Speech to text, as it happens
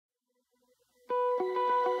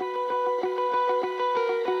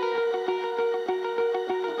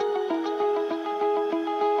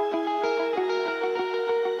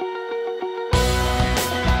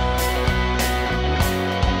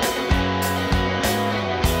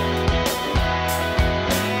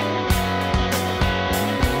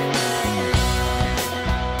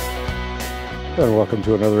And welcome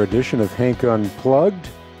to another edition of Hank Unplugged.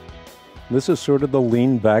 This is sort of the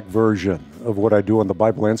lean-back version of what I do on the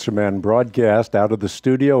Bible Answer Man broadcast, out of the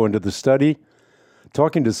studio into the study,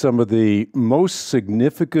 talking to some of the most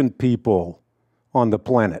significant people on the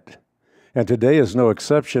planet. And today is no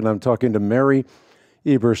exception. I'm talking to Mary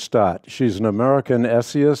Eberstadt. She's an American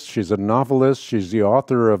essayist. She's a novelist. She's the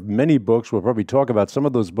author of many books. We'll probably talk about some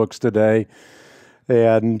of those books today.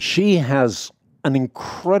 And she has an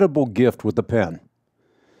incredible gift with the pen.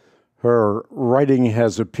 Her writing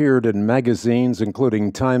has appeared in magazines,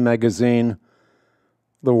 including Time Magazine,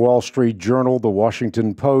 The Wall Street Journal, The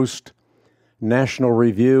Washington Post, National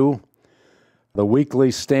Review, The Weekly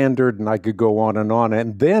Standard, and I could go on.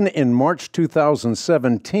 And then in March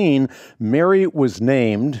 2017, Mary was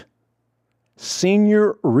named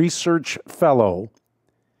Senior Research Fellow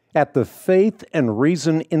at the Faith and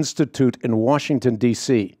Reason Institute in Washington,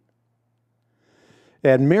 D.C.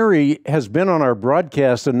 And Mary has been on our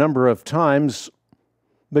broadcast a number of times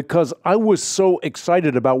because I was so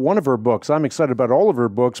excited about one of her books. I'm excited about all of her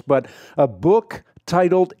books, but a book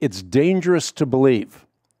titled It's Dangerous to Believe: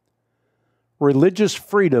 Religious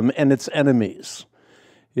Freedom and Its Enemies.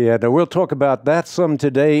 And we'll talk about that some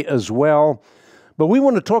today as well. But we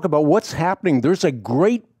want to talk about what's happening. There's a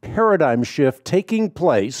great paradigm shift taking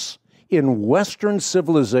place in Western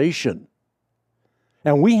civilization.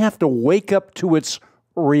 And we have to wake up to its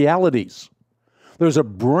realities. There's a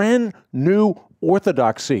brand new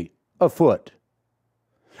orthodoxy afoot.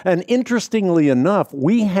 And interestingly enough,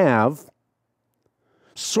 we have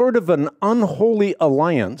sort of an unholy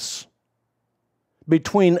alliance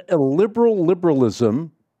between illiberal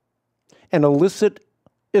liberalism and illicit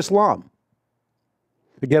Islam.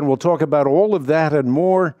 Again, we'll talk about all of that and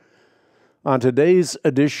more on today's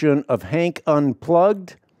edition of Hank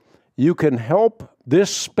Unplugged. You can help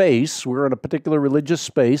this space. We're in a particular religious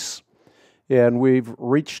space, and we've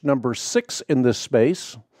reached number 6 in this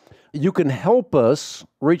space. You can help us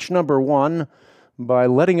reach number 1 by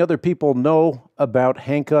letting other people know about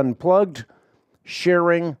Hank Unplugged,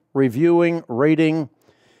 sharing, reviewing, rating,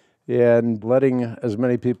 and letting as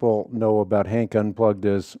many people know about Hank Unplugged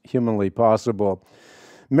as humanly possible.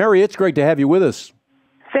 Mary, it's great to have you with us.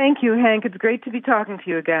 Thank you, Hank. It's great to be talking to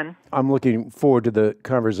you again. I'm looking forward to the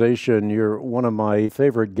conversation. You're one of my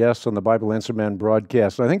favorite guests on the Bible Answer Man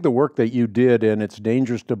broadcast. I think the work that you did, and It's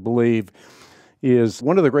Dangerous to Believe, is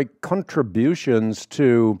one of the great contributions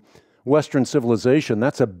to Western civilization.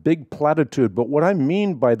 That's a big platitude. But what I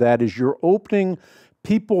mean by that is you're opening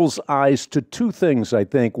people's eyes to two things, I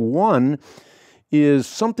think. One is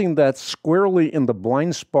something that's squarely in the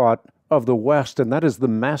blind spot of the West, and that is the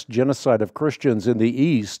mass genocide of Christians in the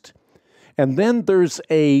East. And then there's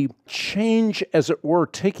a change, as it were,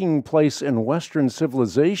 taking place in Western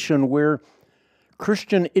civilization where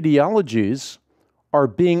Christian ideologies are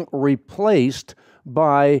being replaced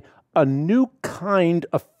by a new kind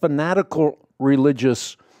of fanatical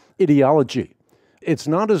religious ideology. It's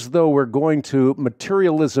not as though we're going to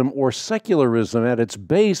materialism or secularism at its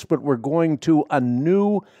base, but we're going to a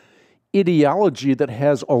new ideology that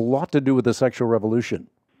has a lot to do with the sexual revolution.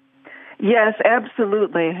 Yes,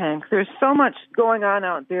 absolutely, Hank. There's so much going on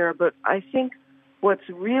out there, but I think what's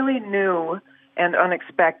really new and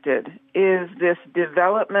unexpected is this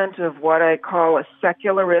development of what I call a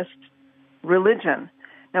secularist religion.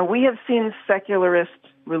 Now, we have seen secularist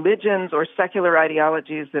religions or secular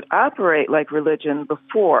ideologies that operate like religion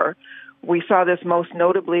before. We saw this most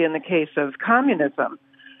notably in the case of communism,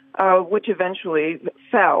 which eventually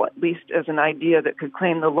fell, at least as an idea that could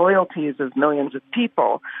claim the loyalties of millions of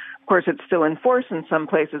people. Of course, it's still in force in some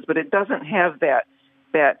places, but it doesn't have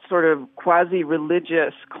that sort of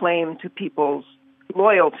quasi-religious claim to people's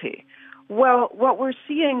loyalty. Well, what we're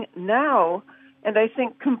seeing now, and I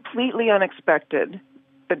think completely unexpected,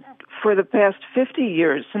 but for the past 50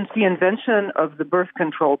 years, since the invention of the birth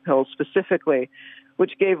control pill specifically,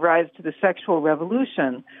 which gave rise to the sexual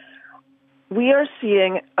revolution, we are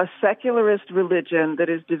seeing a secularist religion that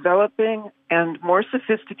is developing and more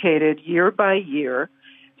sophisticated year by year,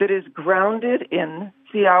 that is grounded in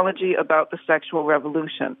theology about the sexual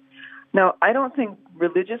revolution. Now, I don't think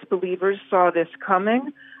religious believers saw this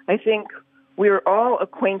coming. I think we're all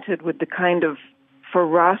acquainted with the kind of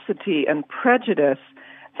ferocity and prejudice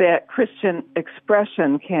that Christian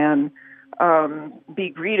expression can be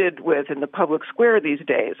greeted with in the public square these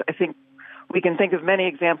days. I think we can think of many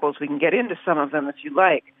examples. We can get into some of them if you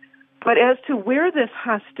like. But as to where this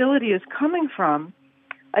hostility is coming from,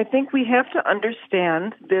 I think we have to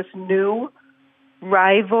understand this new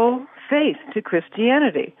rival faith to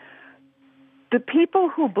Christianity. The people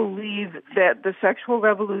who believe that the sexual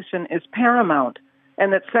revolution is paramount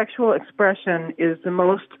and that sexual expression is the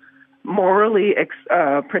most morally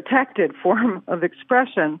protected form of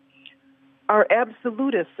expression, are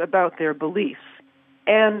absolutists about their beliefs.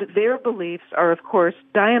 And their beliefs are, of course,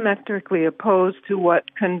 diametrically opposed to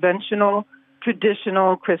what conventional,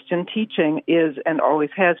 traditional Christian teaching is and always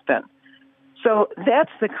has been. So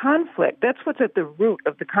that's the conflict. That's what's at the root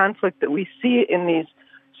of the conflict that we see in these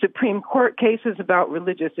Supreme Court cases about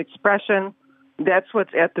religious expression. That's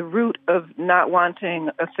what's at the root of not wanting,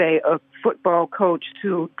 say, a football coach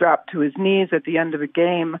to drop to his knees at the end of a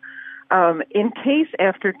game. In case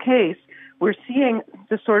after case, we're seeing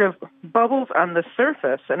the sort of bubbles on the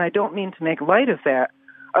surface, and I don't mean to make light of that,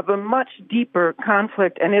 of a much deeper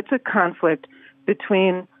conflict, and it's a conflict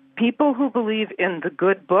between people who believe in the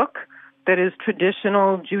good book, that is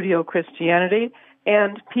traditional Judeo-Christianity,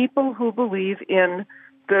 and people who believe in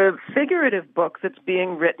the figurative book that's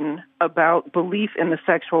being written about belief in the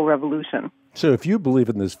sexual revolution. So if you believe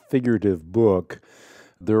in this figurative book,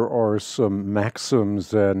 there are some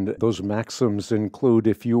maxims, and those maxims include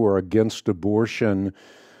if you are against abortion,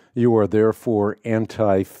 you are therefore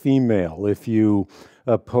anti-female. If you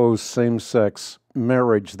oppose same-sex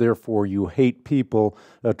marriage, therefore you hate people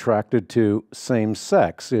attracted to same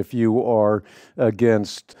sex. If you are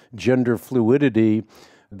against gender fluidity,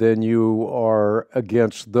 then you are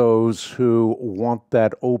against those who want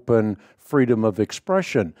that open freedom of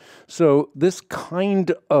expression. So this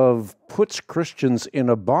kind of puts Christians in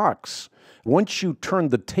a box. Once you turn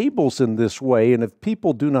the tables in this way, and if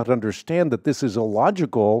people do not understand that this is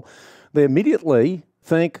illogical, they immediately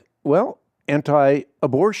think, well,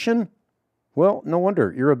 anti-abortion? Well, no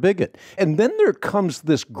wonder, you're a bigot. And then there comes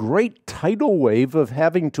this great tidal wave of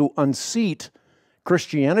having to unseat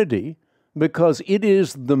Christianity because it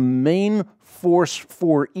is the main force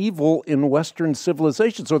for evil in Western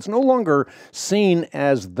civilization. So it's no longer seen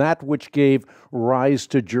as that which gave rise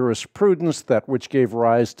to jurisprudence, that which gave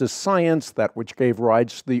rise to science, that which gave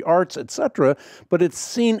rise to the arts, etc., but it's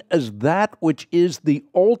seen as that which is the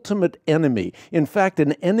ultimate enemy. In fact,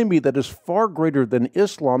 an enemy that is far greater than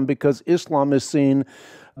Islam, because Islam is seen,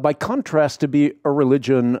 by contrast, to be a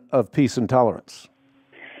religion of peace and tolerance.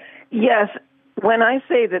 Yes. When I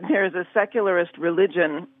say that there is a secularist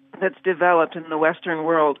religion that's developed in the Western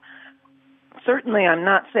world, certainly I'm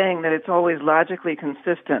not saying that it's always logically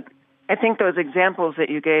consistent. I think those examples that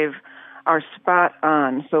you gave are spot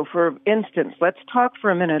on. So, for instance, let's talk for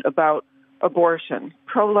a minute about abortion.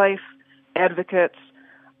 Pro-life advocates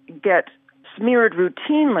get smeared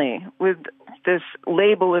routinely with this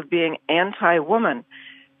label of being anti-woman.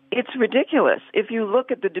 It's ridiculous. If you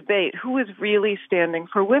look at the debate, who is really standing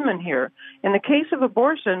for women here? In the case of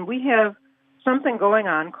abortion, we have something going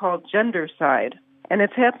on called gendercide, and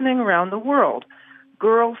it's happening around the world.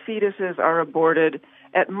 Girl fetuses are aborted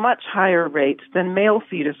at much higher rates than male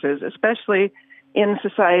fetuses, especially in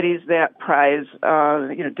societies that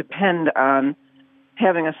depend on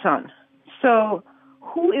having a son. So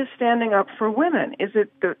who is standing up for women? Is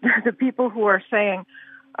it the people who are saying,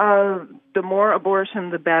 the more abortion,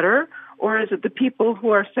 the better? Or is it the people who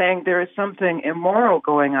are saying there is something immoral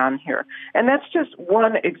going on here? And that's just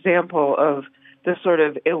one example of the sort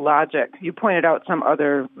of illogic. You pointed out some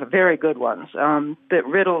other very good ones that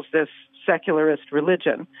riddles this secularist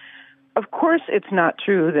religion. Of course, it's not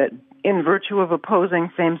true that in virtue of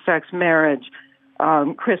opposing same-sex marriage,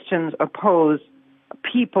 Christians oppose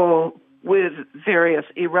people with various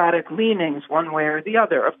erotic leanings one way or the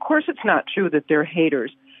other. Of course, it's not true that they're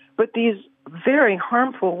haters. But these very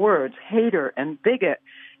harmful words, hater and bigot,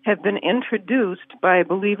 have been introduced by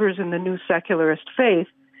believers in the new secularist faith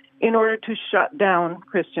in order to shut down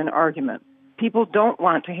Christian argument. People don't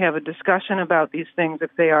want to have a discussion about these things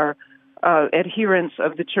if they are adherents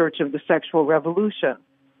of the Church of the Sexual Revolution.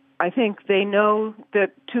 I think they know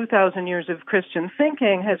that 2,000 years of Christian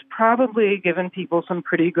thinking has probably given people some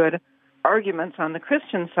pretty good arguments on the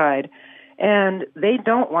Christian side, and they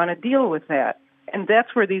don't want to deal with that. And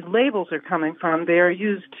that's where these labels are coming from. They are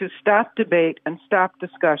used to stop debate and stop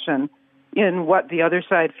discussion in what the other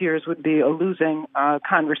side fears would be a losing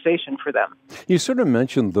conversation for them. You sort of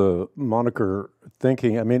mentioned the moniker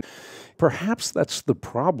thinking. I mean, perhaps that's the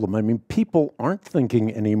problem. I mean, people aren't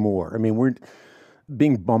thinking anymore. I mean, we're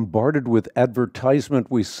being bombarded with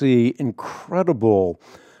advertisement. We see incredible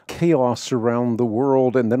chaos around the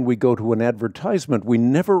world, and then we go to an advertisement. We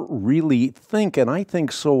never really think, and I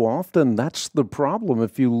think so often that's the problem.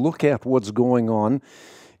 If you look at what's going on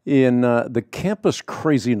in the campus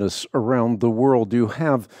craziness around the world, you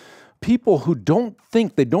have people who don't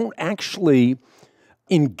think, they don't actually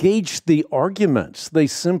engage the arguments. They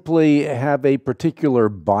simply have a particular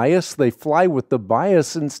bias. They fly with the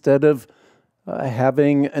bias instead of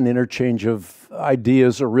having an interchange of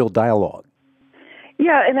ideas or real dialogue.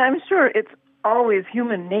 Yeah, and I'm sure it's always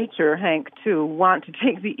human nature, Hank, to want to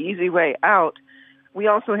take the easy way out. We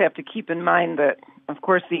also have to keep in mind that, of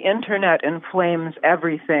course, the internet inflames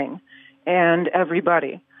everything and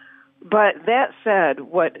everybody. But that said,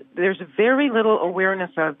 what there's very little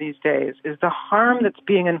awareness of these days is the harm that's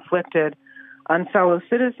being inflicted on fellow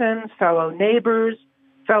citizens, fellow neighbors,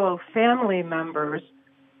 fellow family members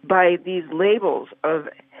by these labels of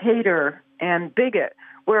hater and bigot,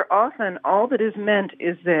 where often all that is meant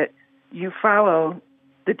is that you follow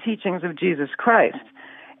the teachings of Jesus Christ.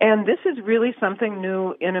 And this is really something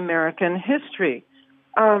new in American history.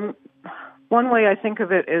 One way I think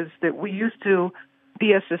of it is that we used to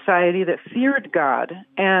be a society that feared God,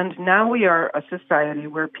 and now we are a society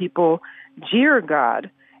where people jeer God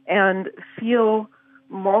and feel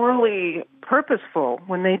morally purposeful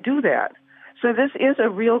when they do that. So this is a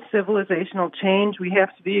real civilizational change. We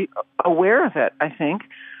have to be aware of it, I think,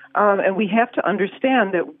 and we have to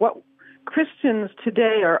understand that what Christians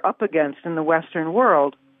today are up against in the Western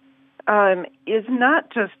world is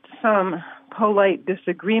not just some polite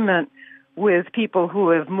disagreement with people who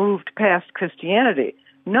have moved past Christianity.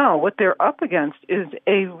 No, what they're up against is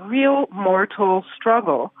a real mortal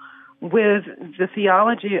struggle with the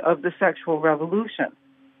theology of the sexual revolution,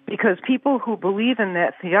 because people who believe in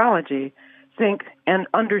that theology think and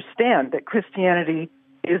understand that Christianity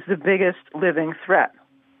is the biggest living threat.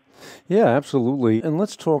 Yeah, absolutely. And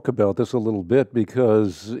let's talk about this a little bit,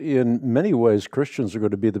 because in many ways, Christians are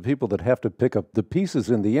going to be the people that have to pick up the pieces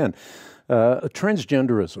in the end.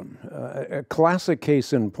 Transgenderism, a classic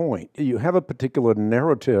case in point. You have a particular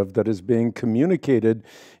narrative that is being communicated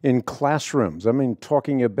in classrooms. I mean,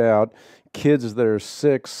 talking about kids that are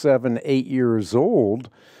 6, 7, 8 years old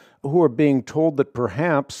who are being told that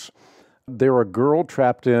perhaps they're a girl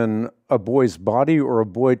trapped in a boy's body or a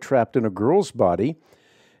boy trapped in a girl's body,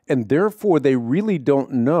 and therefore they really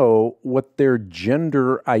don't know what their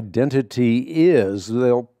gender identity is.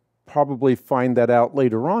 They'll probably find that out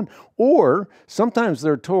later on. Or sometimes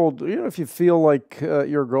they're told, if you feel like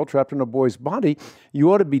you're a girl trapped in a boy's body,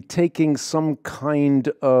 you ought to be taking some kind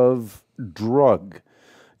of drug.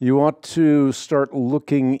 You ought to start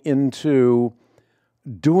looking into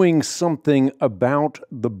doing something about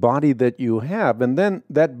the body that you have. And then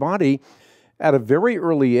that body, at a very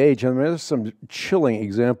early age, and there's some chilling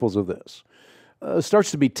examples of this,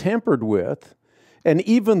 starts to be tampered with. And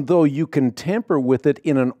even though you can tamper with it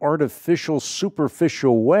in an artificial,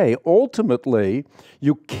 superficial way, ultimately,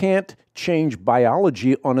 you can't change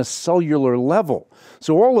biology on a cellular level.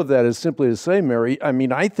 So all of that is simply to say, Mary,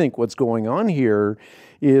 I think what's going on here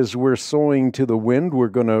is we're sowing to the wind, we're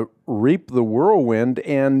going to reap the whirlwind,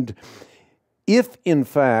 and if, in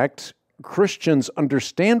fact, Christians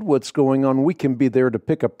understand what's going on, we can be there to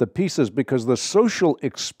pick up the pieces, because the social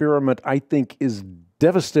experiment, I think, is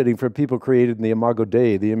devastating for people created in the imago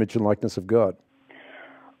Dei, the image and likeness of God.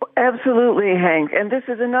 Absolutely, Hank. And this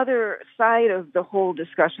is another side of the whole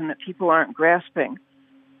discussion that people aren't grasping.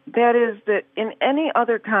 That is that in any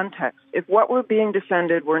other context, if what we're being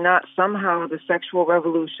defended were not somehow the sexual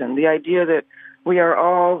revolution, the idea that we are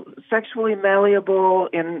all sexually malleable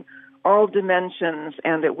in all dimensions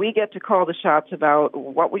and that we get to call the shots about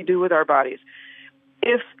what we do with our bodies,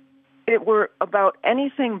 if it were about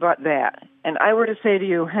anything but that, and I were to say to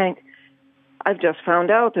you, Hank, I've just found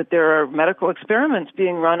out that there are medical experiments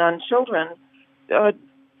being run on children,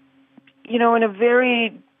 in a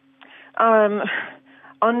very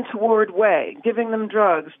untoward way, giving them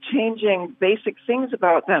drugs, changing basic things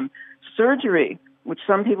about them, surgery, which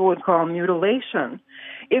some people would call mutilation.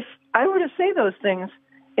 If I were to say those things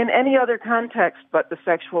in any other context but the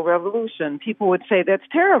sexual revolution, people would say that's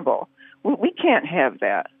terrible. We can't have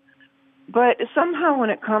that. But somehow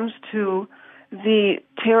when it comes to the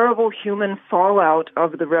terrible human fallout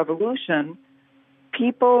of the revolution,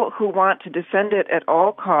 people who want to defend it at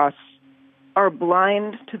all costs are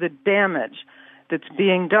blind to the damage that's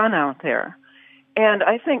being done out there. And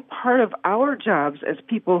I think part of our jobs as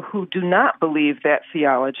people who do not believe that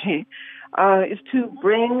theology is to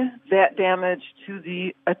bring that damage to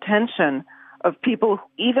the attention of people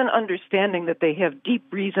even understanding that they have deep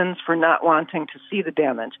reasons for not wanting to see the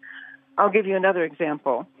damage. I'll give you another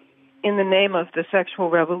example. In the name of the sexual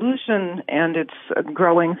revolution and its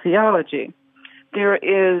growing theology, there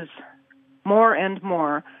is more and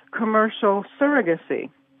more commercial surrogacy.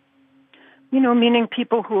 Meaning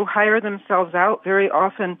people who hire themselves out very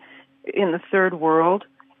often in the third world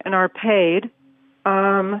and are paid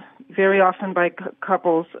very often by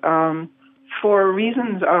couples for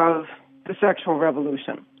reasons of the sexual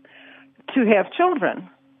revolution to have children.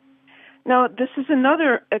 Now, this is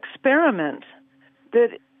another experiment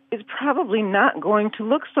that is probably not going to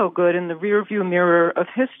look so good in the rearview mirror of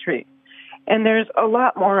history. And there's a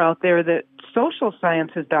lot more out there that social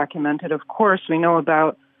science has documented. Of course, we know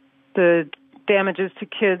about the damages to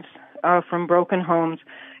kids from broken homes.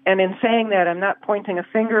 And in saying that, I'm not pointing a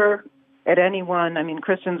finger at anyone. I mean,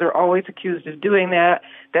 Christians are always accused of doing that.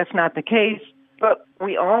 That's not the case. But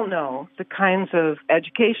we all know the kinds of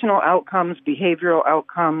educational outcomes, behavioral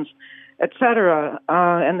outcomes, et cetera,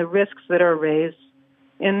 and the risks that are raised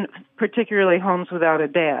in particularly homes without a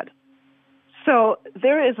dad. So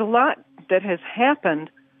there is a lot that has happened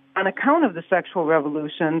on account of the sexual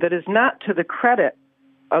revolution that is not to the credit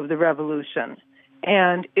of the revolution.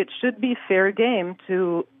 And it should be fair game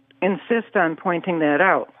to insist on pointing that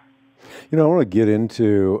out. You know, I want to get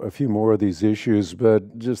into a few more of these issues,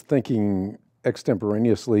 but just thinking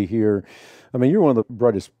extemporaneously here, I mean, you're one of the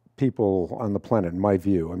brightest people on the planet, in my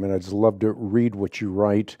view. I mean, I just love to read what you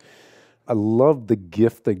write. I love the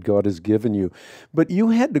gift that God has given you. But you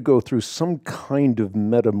had to go through some kind of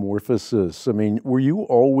metamorphosis. I mean, were you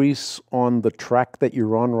always on the track that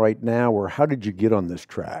you're on right now, or how did you get on this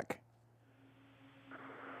track?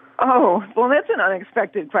 Oh, well, that's an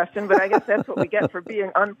unexpected question, but I guess that's what we get for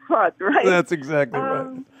being unplugged, right? That's exactly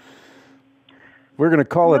right. We're going to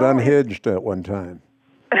call it unhinged at one time.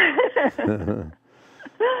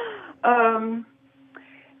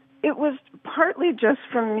 It was partly just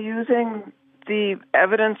from using the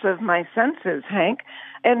evidence of my senses, Hank.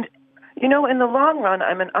 And, you know, in the long run,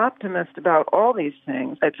 I'm an optimist about all these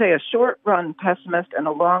things. I'd say a short-run pessimist and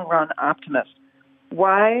a long-run optimist.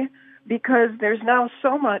 Why? Because there's now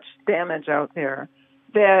so much damage out there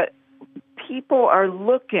that people are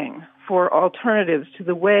looking for alternatives to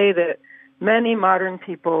the way that many modern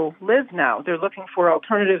people live now. They're looking for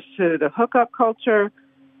alternatives to the hookup culture,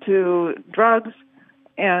 to drugs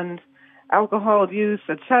and alcohol abuse,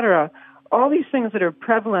 etc. All these things that are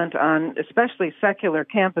prevalent on especially secular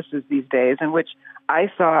campuses these days, and which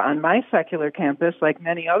I saw on my secular campus, like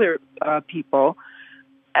many other people.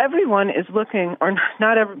 Everyone is looking, or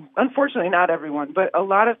unfortunately not everyone, but a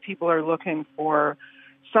lot of people are looking for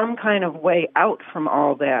some kind of way out from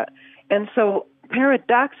all that. And so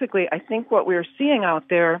paradoxically, I think what we're seeing out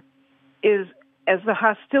there is as the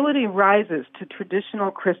hostility rises to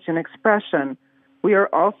traditional Christian expression, we are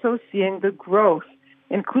also seeing the growth,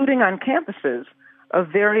 including on campuses, of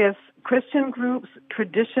various Christian groups,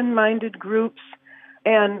 tradition-minded groups,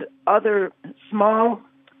 and other small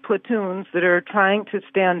platoons that are trying to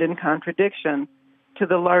stand in contradiction to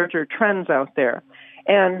the larger trends out there.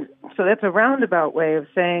 And so that's a roundabout way of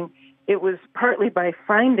saying it was partly by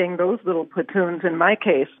finding those little platoons, in my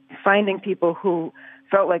case, finding people who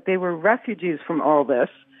felt like they were refugees from all this,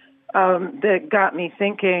 that got me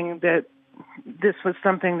thinking that this was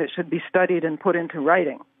something that should be studied and put into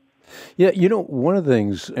writing. Yeah, you know, one of the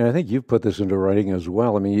things, and I think you've put this into writing as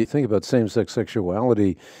well, I mean, you think about same-sex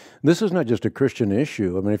sexuality, this is not just a Christian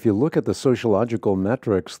issue. I mean, if you look at the sociological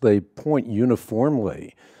metrics, they point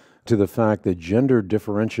uniformly to the fact that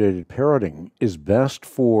gender-differentiated parenting is best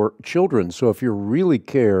for children. So if you really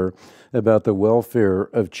care about the welfare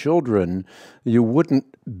of children, you wouldn't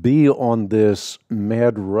be on this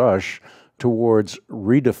mad rush towards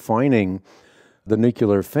redefining the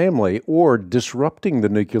nuclear family or disrupting the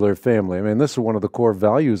nuclear family. I mean, this is one of the core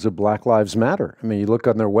values of Black Lives Matter. I mean, you look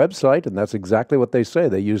on their website, and that's exactly what they say.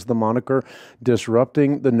 They use the moniker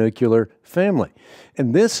disrupting the nuclear family.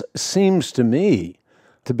 And this seems to me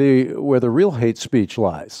to be where the real hate speech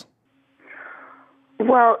lies.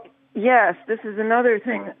 Well, yes, this is another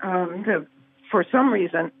thing that, for some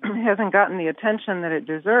reason, hasn't gotten the attention that it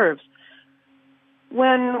deserves.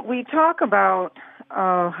 When we talk about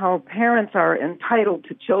how parents are entitled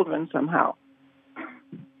to children somehow,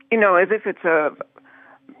 you know, as if it's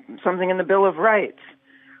something in the Bill of Rights,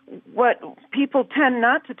 what people tend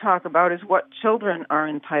not to talk about is what children are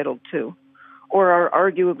entitled to or are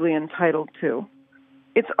arguably entitled to.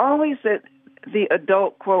 It's always that the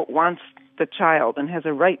adult, quote, wants the child and has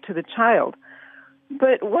a right to the child.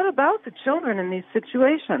 But what about the children in these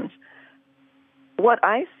situations? What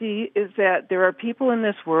I see is that there are people in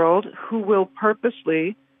this world who will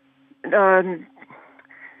purposely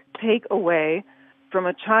take away from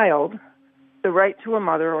a child the right to a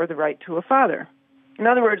mother or the right to a father. In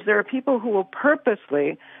other words, there are people who will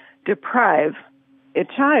purposely deprive a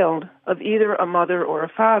child of either a mother or a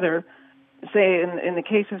father, say in the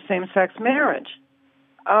case of same-sex marriage.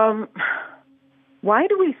 Why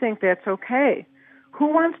do we think that's okay? Who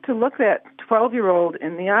wants to look that 12-year-old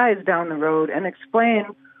in the eyes down the road and explain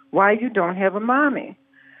why you don't have a mommy?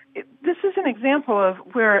 this is an example of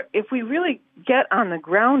where if we really get on the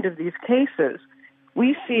ground of these cases,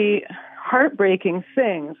 we see heartbreaking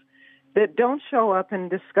things that don't show up in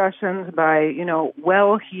discussions by,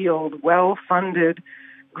 well-heeled, well-funded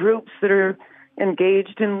groups that are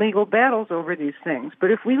engaged in legal battles over these things.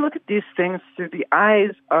 But if we look at these things through the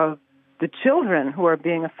eyes of the children who are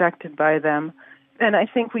being affected by them, then I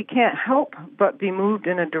think we can't help but be moved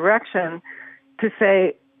in a direction to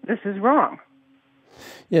say, this is wrong.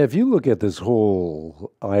 Yeah, if you look at this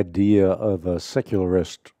whole idea of a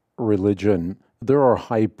secularist religion, there are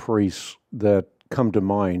high priests that come to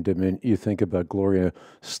mind. I mean, you think about Gloria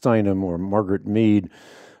Steinem or Margaret Mead,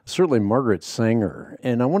 certainly Margaret Sanger.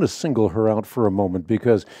 And I want to single her out for a moment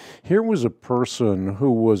because here was a person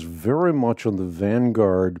who was very much on the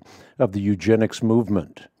vanguard of the eugenics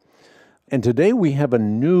movement. And today we have a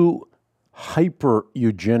new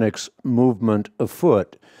hypereugenics movement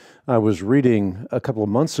afoot. I was reading a couple of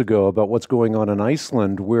months ago about what's going on in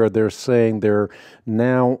Iceland, where they're saying they're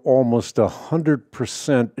now almost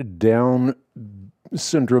 100% Down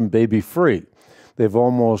syndrome baby free. They've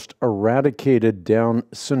almost eradicated Down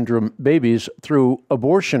syndrome babies through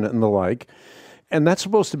abortion and the like. And that's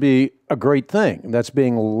supposed to be a great thing. That's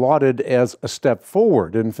being lauded as a step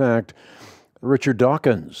forward. In fact, Richard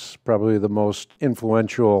Dawkins, probably the most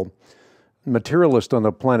influential materialist on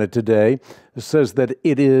the planet today, says that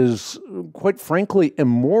it is, quite frankly,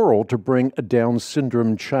 immoral to bring a Down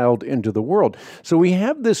syndrome child into the world. So we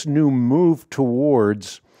have this new move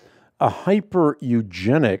towards a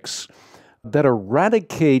hyper-eugenics that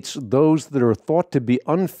eradicates those that are thought to be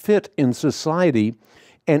unfit in society,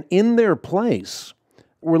 and in their place,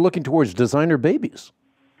 we're looking towards designer babies.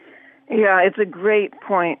 Yeah, it's a great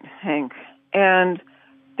point, Hank. And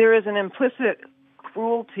there is an implicit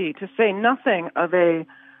cruelty to say nothing of a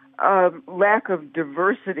lack of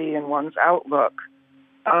diversity in one's outlook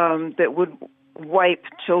that would wipe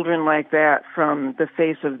children like that from the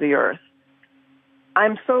face of the earth.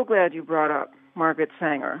 I'm so glad you brought up Margaret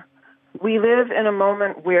Sanger. We live in a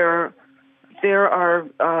moment where there are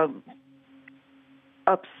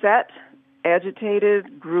upset,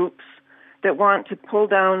 agitated groups that want to pull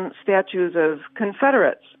down statues of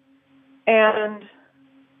Confederates. And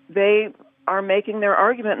they are making their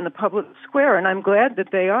argument in the public square, and I'm glad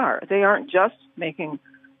that they are. They aren't just making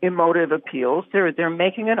emotive appeals. They're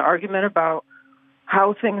making an argument about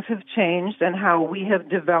how things have changed and how we have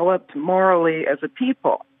developed morally as a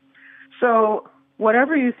people. So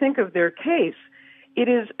whatever you think of their case, it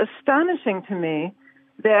is astonishing to me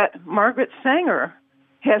that Margaret Sanger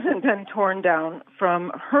hasn't been torn down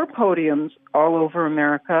from her podiums all over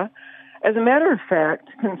America. As a matter of fact,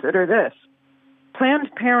 consider this. Planned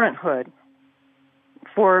Parenthood,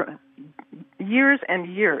 for years and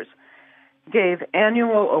years, gave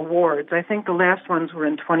annual awards. I think the last ones were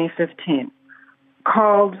in 2015,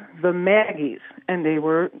 called the Maggies, and they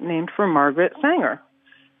were named for Margaret Sanger,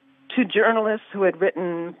 to journalists who had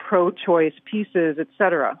written pro-choice pieces,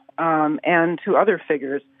 etc., and to other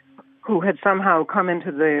figures who had somehow come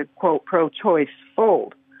into the, quote, pro-choice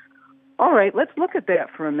fold. All right, let's look at that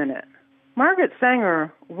for a minute. Margaret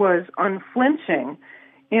Sanger was unflinching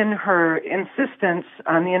in her insistence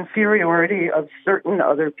on the inferiority of certain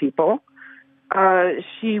other people.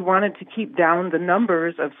 She wanted to keep down the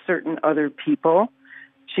numbers of certain other people.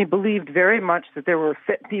 She believed very much that there were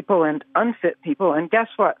fit people and unfit people, and guess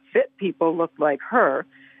what? Fit people looked like her,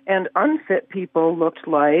 and unfit people looked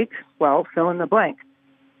like, well, fill in the blank.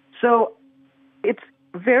 So it's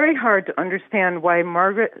very hard to understand why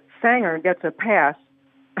Margaret Sanger gets a pass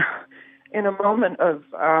in a moment of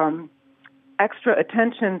extra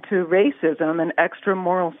attention to racism and extra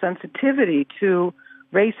moral sensitivity to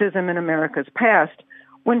racism in America's past,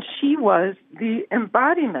 when she was the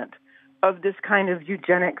embodiment of this kind of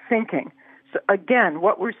eugenic thinking. So again,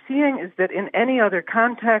 what we're seeing is that in any other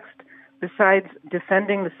context besides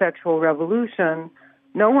defending the sexual revolution,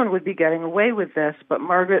 no one would be getting away with this, but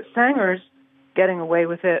Margaret Sanger's getting away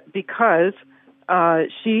with it because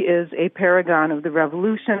she is a paragon of the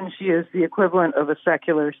revolution. She is the equivalent of a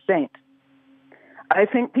secular saint. I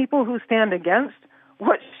think people who stand against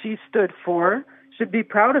what she stood for should be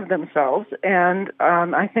proud of themselves, and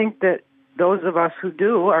I think that those of us who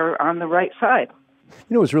do are on the right side.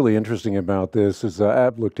 You know what's really interesting about this is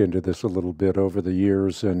I've looked into this a little bit over the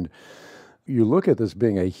years, and you look at this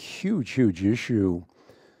being a huge, huge issue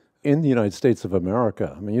in the United States of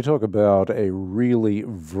America. I mean, you talk about a really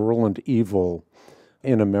virulent evil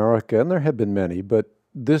in America, and there have been many, but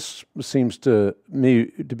this seems to me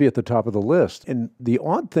to be at the top of the list. And the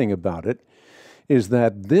odd thing about it is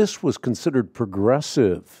that this was considered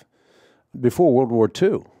progressive before World War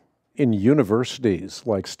II. in universities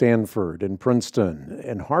like Stanford and Princeton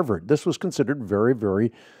and Harvard, this was considered very,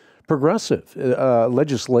 very progressive.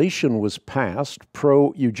 Legislation was passed,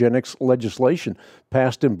 pro-eugenics legislation,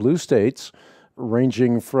 passed in blue states,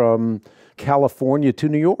 ranging from California to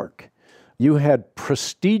New York. You had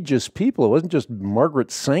prestigious people. It wasn't just Margaret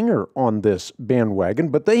Sanger on this bandwagon,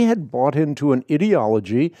 but they had bought into an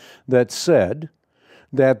ideology that said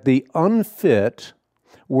that the unfit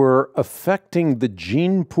were affecting the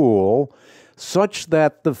gene pool such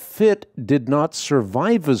that the fit did not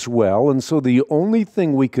survive as well. And so the only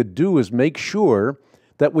thing we could do is make sure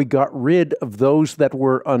that we got rid of those that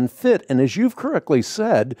were unfit. And as you've correctly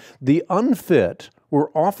said, the unfit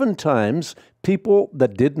were oftentimes people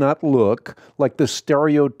that did not look like the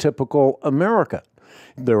stereotypical America.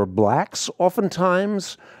 There were blacks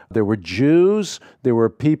oftentimes, there were Jews, there were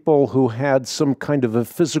people who had some kind of a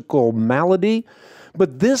physical malady,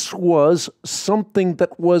 but this was something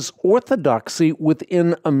that was orthodoxy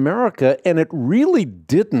within America, and it really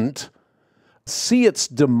didn't see its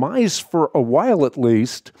demise for a while at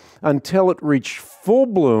least until it reached full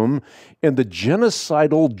bloom in the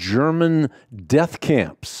genocidal German death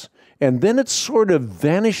camps. And then it sort of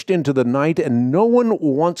vanished into the night, and no one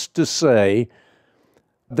wants to say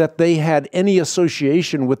that they had any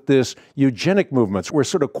association with this eugenic movements. We're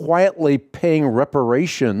sort of quietly paying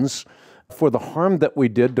reparations for the harm that we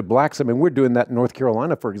did to blacks. I mean, we're doing that in North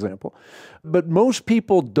Carolina, for example. But most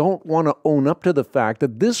people don't want to own up to the fact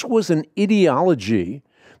that this was an ideology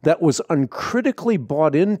that was uncritically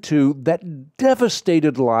bought into, that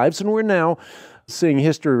devastated lives, and we're now seeing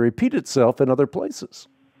history repeat itself in other places.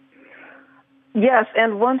 Yes,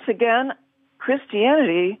 and once again,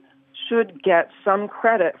 Christianity should get some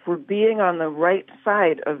credit for being on the right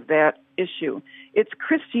side of that issue. It's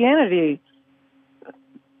Christianity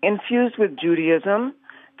infused with Judaism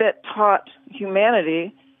that taught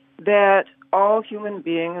humanity that all human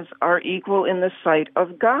beings are equal in the sight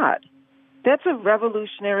of God. That's a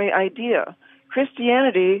revolutionary idea.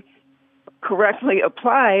 Christianity, correctly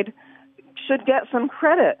applied, should get some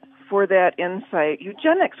credit for that insight.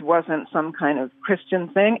 Eugenics wasn't some kind of Christian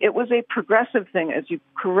thing. It was a progressive thing, as you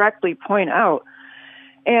correctly point out.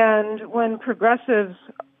 And when progressives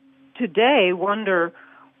today wonder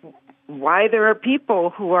why there are people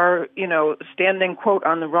who are, standing, quote,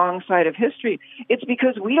 on the wrong side of history, it's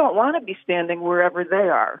because we don't want to be standing wherever they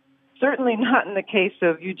are. Certainly not in the case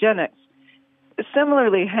of eugenics.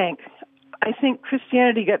 Similarly, Hank, I think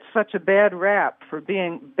Christianity gets such a bad rap for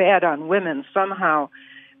being bad on women somehow.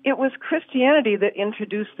 It was Christianity that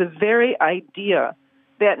introduced the very idea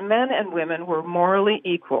that men and women were morally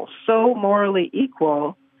equal, so morally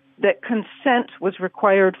equal that consent was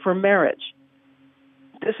required for marriage.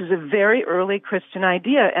 This is a very early Christian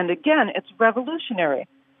idea, and again, it's revolutionary.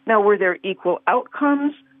 Now, were there equal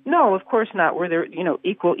outcomes? No, of course not. Were there,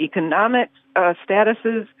 equal economic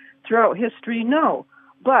statuses throughout history? No.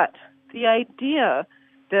 But the idea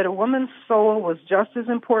that a woman's soul was just as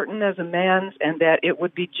important as a man's and that it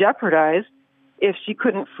would be jeopardized if she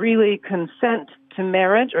couldn't freely consent to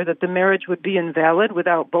marriage, or that the marriage would be invalid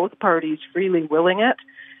without both parties freely willing it,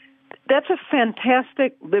 that's a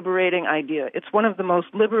fantastic, liberating idea. It's one of the most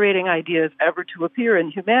liberating ideas ever to appear in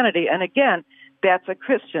humanity. And again, that's a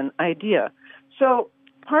Christian idea. So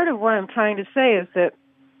part of what I'm trying to say is that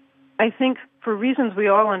I think for reasons we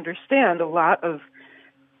all understand, a lot of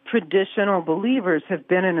traditional believers have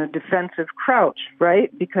been in a defensive crouch,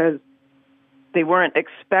 right? Because they weren't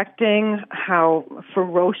expecting how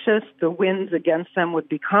ferocious the winds against them would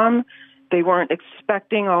become. They weren't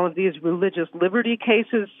expecting all of these religious liberty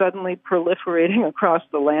cases suddenly proliferating across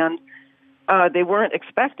the land. They weren't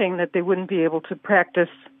expecting that they wouldn't be able to practice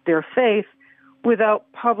their faith without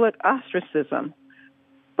public ostracism.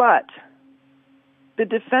 But the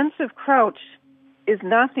defensive crouch is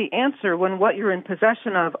not the answer when what you're in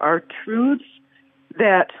possession of are truths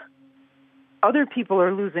that other people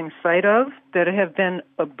are losing sight of, that have been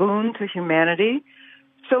a boon to humanity.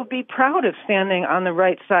 So be proud of standing on the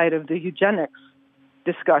right side of the eugenics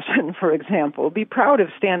discussion, for example. Be proud of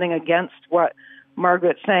standing against what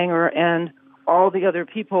Margaret Sanger and all the other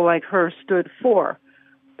people like her stood for.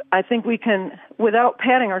 I think we can, without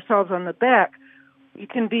patting ourselves on the back, we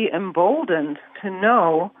can be emboldened to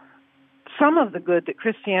know some of the good that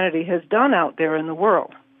Christianity has done out there in the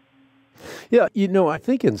world. Yeah, I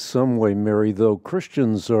think in some way, Mary, though,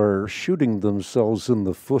 Christians are shooting themselves in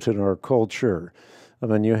the foot in our culture. I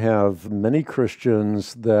mean, you have many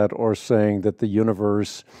Christians that are saying that the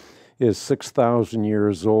universe is 6,000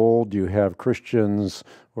 years old. You have Christians,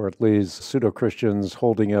 or at least pseudo-Christians,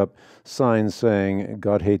 holding up signs saying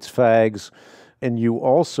God hates fags. And you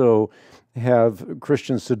also have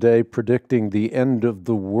Christians today predicting the end of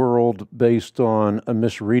the world based on a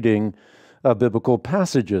misreading of biblical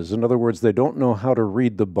passages. In other words, they don't know how to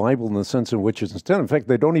read the Bible in the sense in which it's intended. In fact,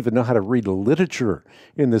 they don't even know how to read literature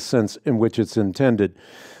in the sense in which it's intended.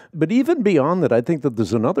 But even beyond that, I think that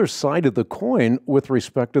there's another side of the coin with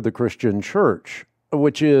respect to the Christian church,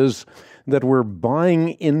 which is that we're buying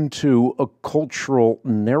into a cultural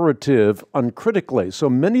narrative uncritically. So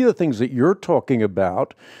many of the things that you're talking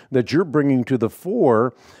about, that you're bringing to the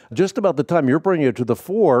fore, just about the time you're bringing it to the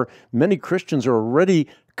fore, many Christians are already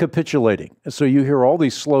capitulating. So you hear all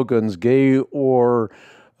these slogans, gay or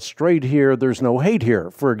straight here, there's no hate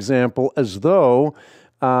here, for example, as though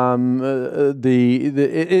it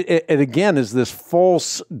again is this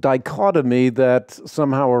false dichotomy that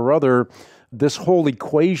somehow or other this whole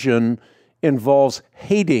equation involves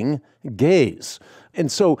hating gays.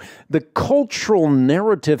 And so the cultural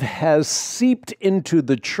narrative has seeped into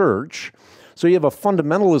the church. So you have a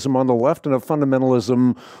fundamentalism on the left and a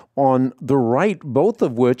fundamentalism on the right, both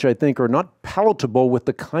of which I think are not palatable with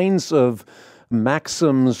the kinds of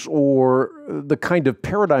maxims or the kind of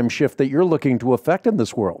paradigm shift that you're looking to affect in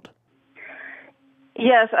this world.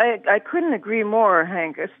 Yes, I couldn't agree more,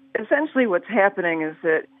 Hank. Essentially what's happening is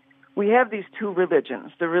that we have these two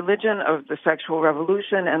religions, the religion of the sexual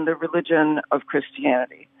revolution and the religion of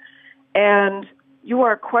Christianity. And you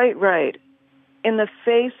are quite right. In the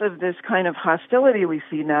face of this kind of hostility we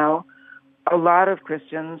see now, a lot of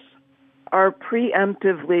Christians are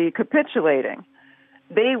preemptively capitulating.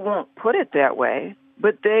 They won't put it that way,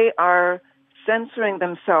 but they are censoring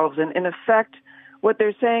themselves. And in effect, what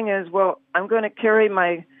they're saying is, well, I'm going to carry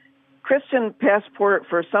my Christian passport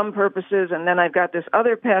for some purposes, and then I've got this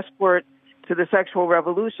other passport to the sexual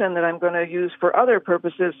revolution that I'm going to use for other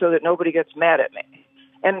purposes so that nobody gets mad at me.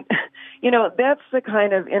 And, that's the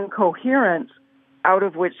kind of incoherence out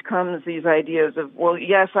of which comes these ideas of, well,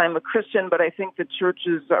 yes, I'm a Christian, but I think the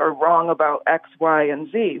churches are wrong about X, Y,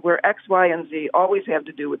 and Z, where X, Y, and Z always have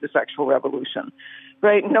to do with the sexual revolution,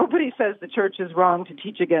 right? Nobody says the church is wrong to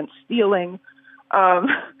teach against stealing.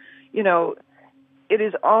 It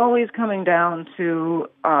is always coming down to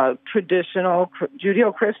traditional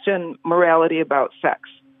Judeo-Christian morality about sex.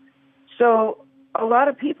 So a lot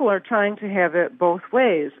of people are trying to have it both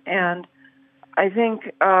ways. And I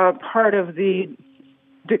think part of the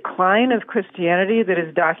decline of Christianity that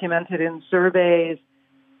is documented in surveys,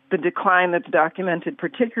 the decline that's documented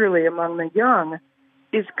particularly among the young,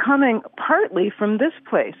 is coming partly from this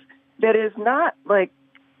place. That is not like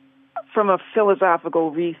from a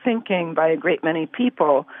philosophical rethinking by a great many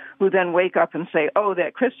people who then wake up and say, oh,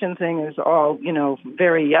 that Christian thing is all,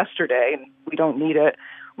 very yesterday, and we don't need it,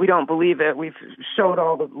 we don't believe it, we've showed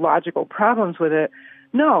all the logical problems with it.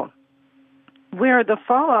 No. Where the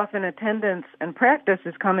fall-off in attendance and practice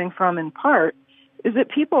is coming from in part is that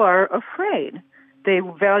people are afraid. They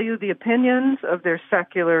value the opinions of their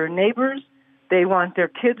secular neighbors. They want their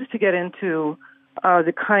kids to get into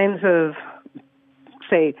the kinds of,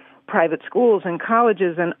 say, private schools and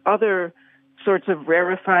colleges and other sorts of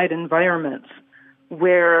rarefied environments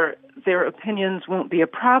where their opinions won't be a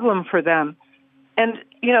problem for them. And,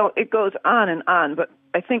 it goes on, but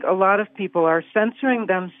I think a lot of people are censoring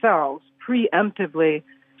themselves preemptively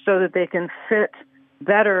so that they can fit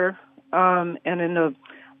better and in a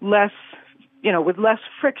less, with less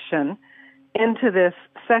friction into this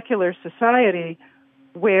secular society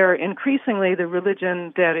where increasingly the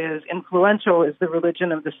religion that is influential is the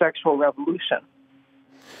religion of the sexual revolution.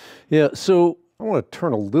 Yeah, so I want to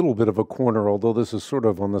turn a little bit of a corner, although this is sort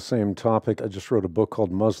of on the same topic. I just wrote a book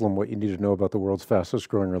called Muslim, What You Need to Know About the World's Fastest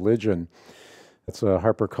Growing Religion. It's a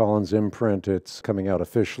HarperCollins imprint. It's coming out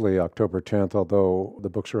officially October 10th, although the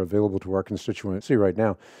books are available to our constituency right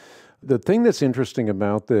now. The thing that's interesting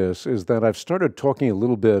about this is that I've started talking a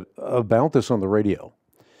little bit about this on the radio.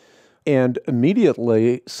 And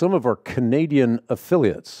immediately, some of our Canadian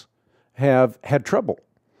affiliates have had trouble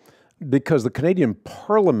because the Canadian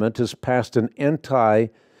Parliament has passed an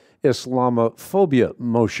anti-Islamophobia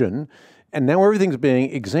motion, and now everything's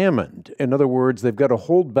being examined. In other words, they've got to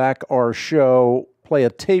hold back our show, play a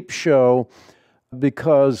tape show,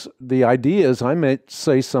 because the idea is I might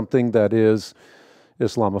say something that is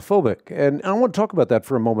Islamophobic. And I want to talk about that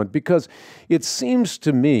for a moment, because it seems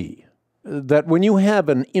to me that when you have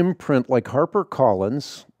an imprint like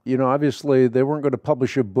HarperCollins, obviously they weren't going to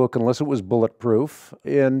publish a book unless it was bulletproof.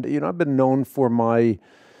 And, I've been known for my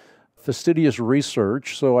fastidious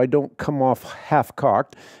research, so I don't come off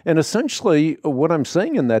half-cocked. And essentially what I'm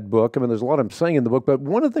saying in that book, there's a lot I'm saying in the book, but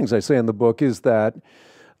one of the things I say in the book is that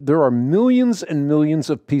there are millions and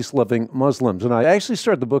millions of peace-loving Muslims. And I actually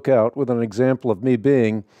start the book out with an example of me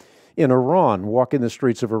being in Iran, walking the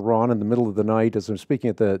streets of Iran in the middle of the night as I'm speaking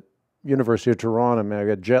at the University of Tehran. I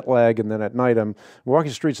got jet lag, and then at night I'm walking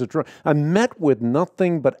the streets of Tehran. I'm met with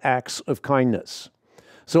nothing but acts of kindness.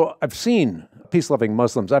 So I've seen peace-loving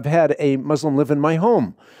Muslims. I've had a Muslim live in my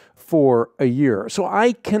home for a year. So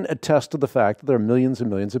I can attest to the fact that there are millions and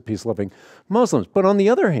millions of peace-loving Muslims. But on the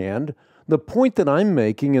other hand, the point that I'm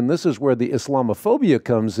making, and this is where the Islamophobia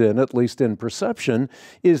comes in, at least in perception,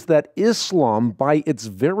 is that Islam, by its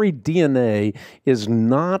very DNA, is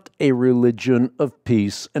not a religion of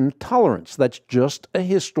peace and tolerance. That's just a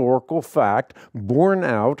historical fact borne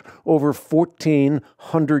out over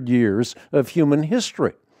 1,400 years of human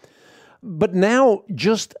history. But now,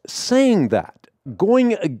 just saying that,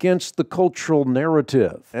 going against the cultural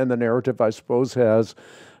narrative, and the narrative, I suppose, has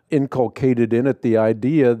inculcated in it the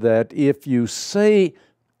idea that if you say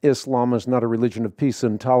Islam is not a religion of peace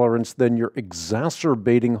and tolerance, then you're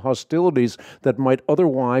exacerbating hostilities that might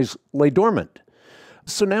otherwise lay dormant.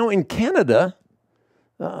 So now in Canada,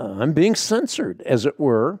 I'm being censored, as it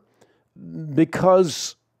were,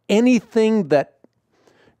 because anything that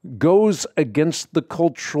goes against the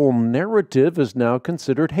cultural narrative is now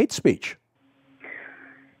considered hate speech.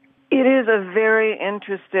 It is a very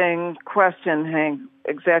interesting question, Hank,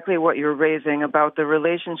 exactly what you're raising about the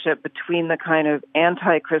relationship between the kind of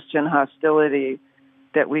anti-Christian hostility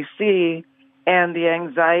that we see and the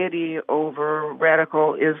anxiety over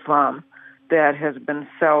radical Islam that has been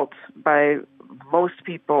felt by most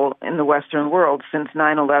people in the Western world since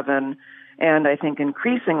 9/11, and I think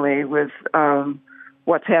increasingly with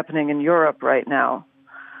what's happening in Europe right now.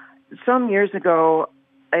 Some years ago,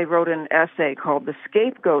 I wrote an essay called The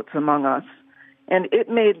Scapegoats Among Us, and it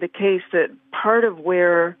made the case that part of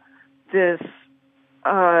where this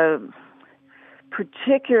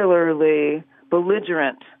particularly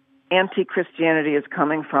belligerent anti-Christianity is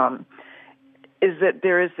coming from is that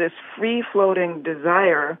there is this free-floating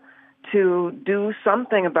desire to do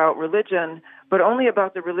something about religion, but only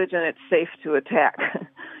about the religion it's safe to attack.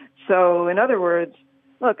 So, in other words,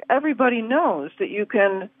 look, everybody knows that you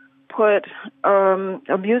can put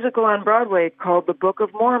a musical on Broadway called The Book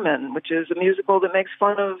of Mormon, which is a musical that makes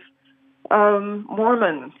fun of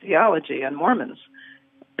Mormon theology and Mormons.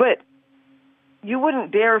 But you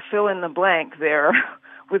wouldn't dare fill in the blank there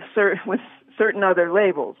with certain other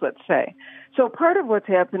labels, let's say. So part of what's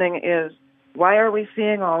happening is, why are we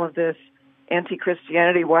seeing all of this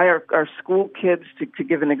anti-Christianity? Why are our school kids, to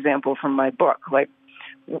give an example from my book, like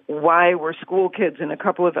why were school kids in a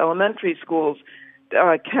couple of elementary schools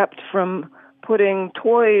kept from putting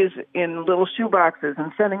toys in little shoeboxes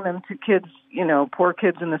and sending them to kids, poor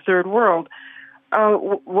kids in the third world?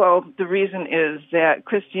 Well, the reason is that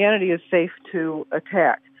Christianity is safe to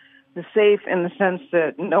attack. The safe in the sense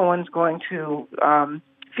that no one's going to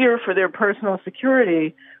fear for their personal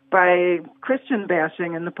security by Christian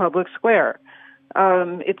bashing in the public square.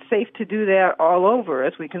 It's safe to do that all over,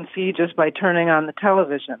 as we can see just by turning on the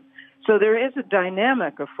television. So there is a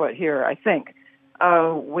dynamic afoot here, I think,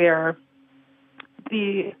 where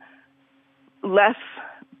the less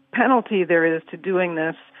penalty there is to doing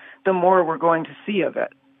this, the more we're going to see of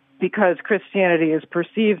it, because Christianity is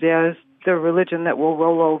perceived as the religion that will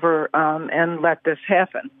roll over and let this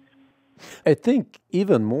happen. I think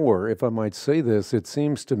even more, if I might say this, it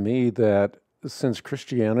seems to me that since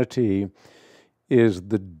Christianity is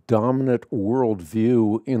the dominant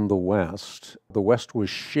worldview in the West was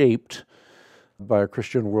shaped by a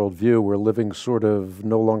Christian worldview. We're living sort of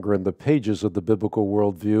no longer in the pages of the biblical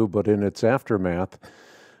worldview, but in its aftermath.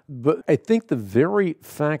 But I think the very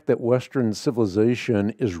fact that Western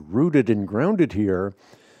civilization is rooted and grounded here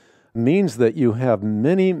means that you have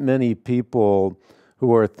many, many people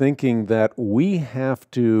who are thinking that we have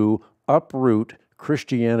to uproot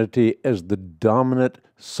Christianity as the dominant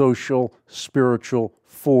social, spiritual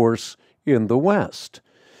force in the West.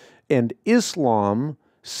 And Islam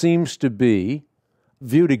seems to be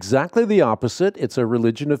viewed exactly the opposite. It's a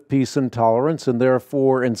religion of peace and tolerance, and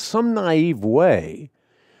therefore, in some naive way,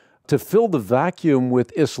 to fill the vacuum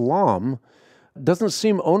with Islam doesn't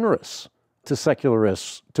seem onerous to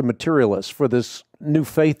secularists, to materialists, for this new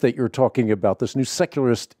faith that you're talking about, this new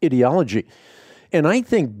secularist ideology. And I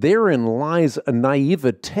think therein lies a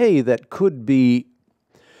naivete that could be,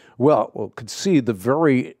 could see the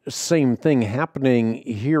very same thing happening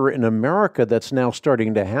here in America that's now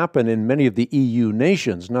starting to happen in many of the EU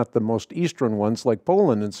nations, not the most eastern ones like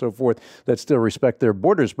Poland and so forth that still respect their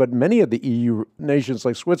borders, but many of the EU nations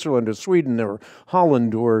like Switzerland or Sweden or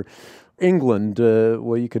Holland or England,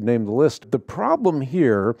 well, you could name the list. The problem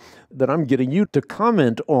here that I'm getting you to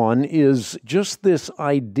comment on is just this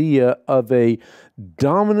idea of a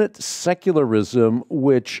dominant secularism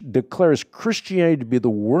which declares Christianity to be the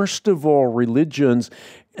worst of all religions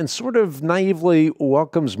and sort of naively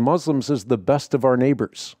welcomes Muslims as the best of our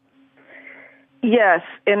neighbors. Yes,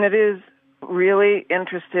 and it is really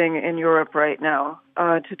interesting in Europe right now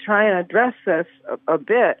to try and address this a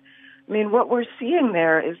bit. I mean, what we're seeing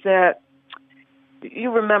there is that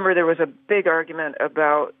you remember there was a big argument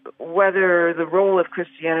about whether the role of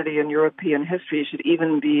Christianity in European history should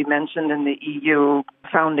even be mentioned in the EU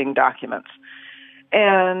founding documents.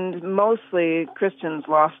 And mostly Christians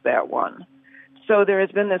lost that one. So there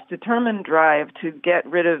has been this determined drive to get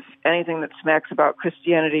rid of anything that smacks about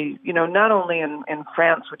Christianity, not only in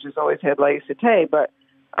France, which has always had laïcité, but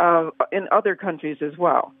in other countries as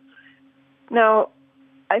well. Now,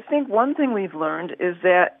 I think one thing we've learned is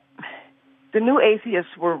that the new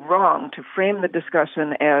atheists were wrong to frame the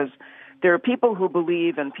discussion as there are people who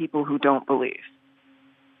believe and people who don't believe.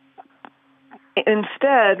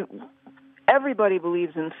 Instead, everybody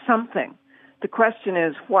believes in something. The question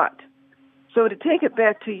is what? So to take it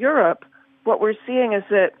back to Europe, what we're seeing is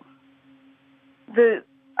that the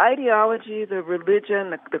ideology, the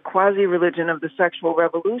religion, the quasi-religion of the sexual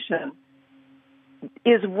revolution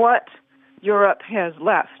is what Europe has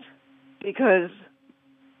left, because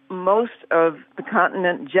most of the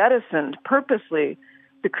continent jettisoned purposely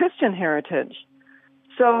the Christian heritage.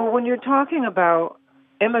 So when you're talking about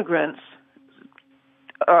immigrants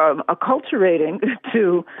acculturating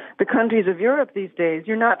to the countries of Europe these days,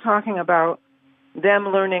 you're not talking about them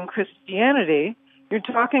learning Christianity. You're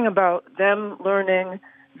talking about them learning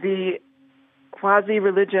the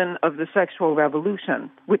quasi-religion of the sexual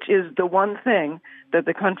revolution, which is the one thing that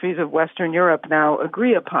the countries of Western Europe now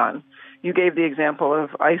agree upon. You gave the example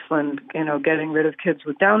of Iceland, getting rid of kids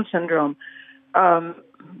with Down syndrome.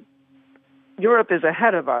 Europe is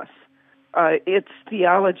ahead of us. Its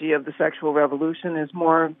theology of the sexual revolution is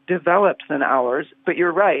more developed than ours, but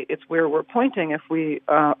you're right, it's where we're pointing if we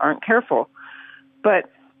aren't careful. But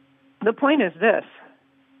the point is this: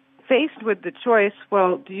 faced with the choice,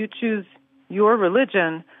 well, do you choose your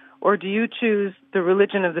religion or do you choose the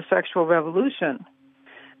religion of the sexual revolution?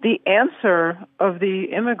 The answer of the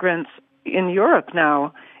immigrants in Europe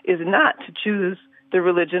now is not to choose the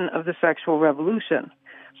religion of the sexual revolution.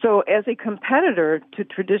 So as a competitor to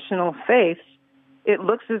traditional faiths, it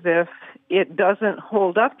looks as if it doesn't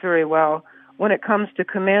hold up very well when it comes to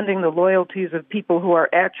commanding the loyalties of people who are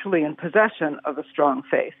actually in possession of a strong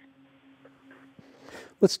faith.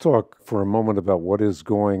 Let's talk for a moment about what is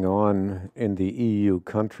going on in the EU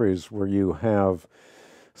countries where you have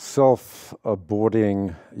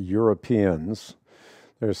self-aborting Europeans.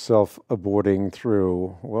 They're self-aborting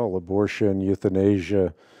through, abortion,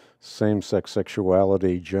 euthanasia, same-sex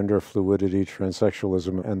sexuality, gender fluidity,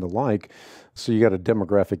 transsexualism, and the like. So you got a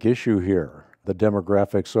demographic issue here. The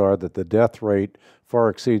demographics are that the death rate far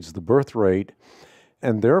exceeds the birth rate,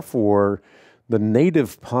 and therefore the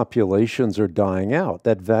native populations are dying out.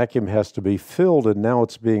 That vacuum has to be filled, and now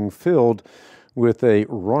it's being filled with a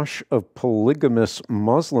rush of polygamous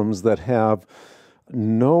Muslims that have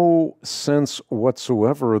no sense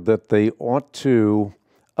whatsoever that they ought to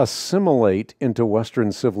assimilate into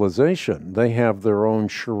Western civilization. They have their own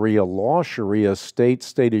Sharia law, Sharia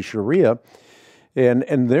state is Sharia,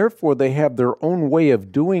 and therefore they have their own way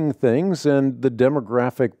of doing things, and the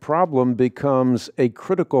demographic problem becomes a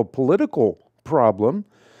critical political problem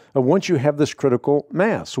once you have this critical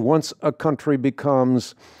mass. Once a country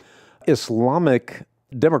becomes Islamic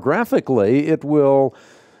demographically, it will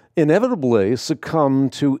inevitably succumb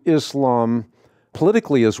to Islam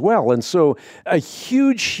politically as well. And so a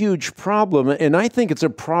huge, huge problem, and I think it's a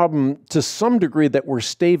problem to some degree that we're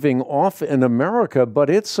staving off in America, but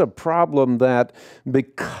it's a problem that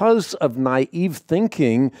because of naive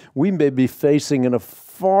thinking, we may be facing in a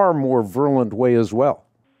far more virulent way as well.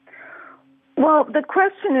 Well, the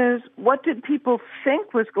question is, what did people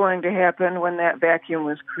think was going to happen when that vacuum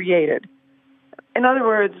was created? In other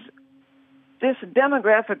words, this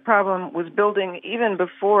demographic problem was building even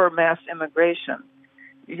before mass immigration.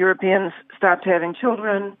 Europeans stopped having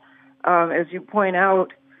children, as you point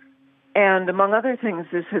out, and among other things,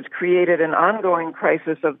 this has created an ongoing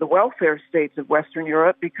crisis of the welfare states of Western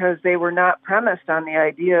Europe because they were not premised on the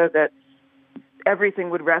idea that everything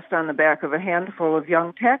would rest on the back of a handful of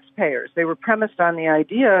young taxpayers. They were premised on the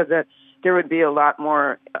idea that there would be a lot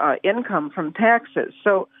more income from taxes.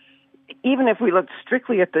 So even if we look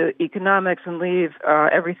strictly at the economics and leave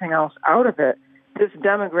everything else out of it, this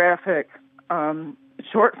demographic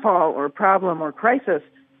shortfall or problem or crisis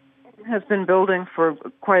has been building for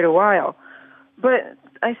quite a while. But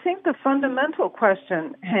I think the fundamental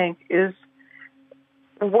question, Hank, is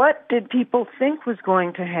what did people think was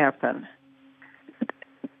going to happen?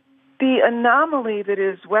 The anomaly that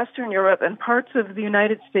is Western Europe and parts of the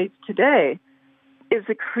United States today is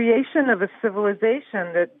the creation of a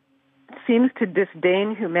civilization that seems to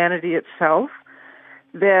disdain humanity itself,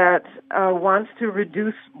 that wants to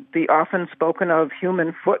reduce the often spoken of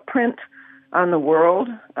human footprint on the world,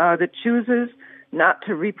 that chooses not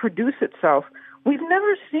to reproduce itself. We've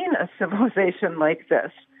never seen a civilization like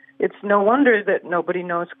this. It's no wonder that nobody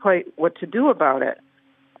knows quite what to do about it.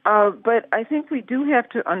 But I think we do have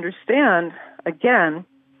to understand, again,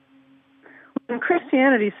 when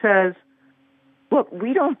Christianity says, look,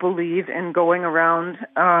 we don't believe in going around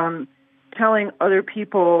telling other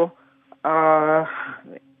people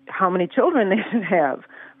how many children they should have,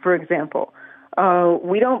 for example.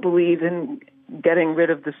 We don't believe in getting rid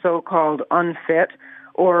of the so-called unfit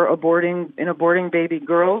or aborting baby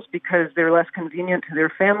girls because they're less convenient to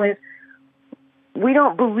their families. We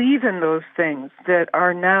don't believe in those things that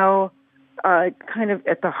are now kind of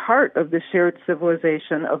at the heart of the shared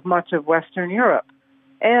civilization of much of Western Europe.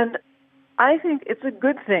 And I think it's a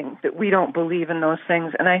good thing that we don't believe in those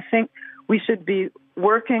things, and I think we should be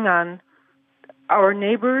working on our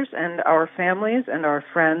neighbors and our families and our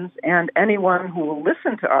friends and anyone who will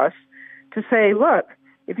listen to us to say, look,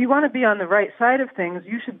 if you want to be on the right side of things,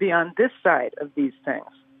 you should be on this side of these things.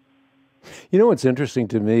 You know what's interesting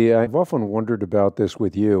to me? I've often wondered about this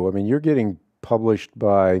with you. I mean, you're getting published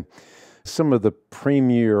by some of the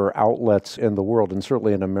premier outlets in the world, and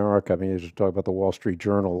certainly in America. I mean, as you talk about the Wall Street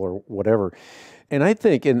Journal or whatever. And I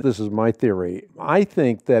think, and this is my theory, I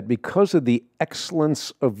think that because of the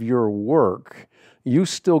excellence of your work, you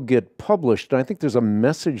still get published. And I think there's a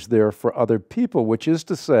message there for other people, which is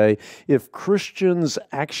to say, if Christians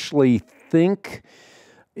actually think,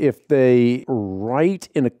 if they write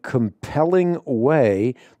in a compelling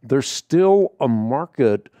way, there's still a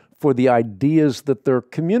market for the ideas that they're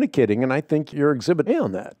communicating. And I think you're Exhibit A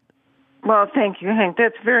on that. Well, thank you, Hank.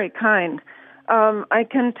 That's very kind. I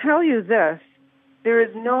can tell you this. There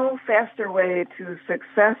is no faster way to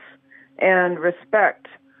success and respect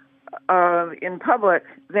in public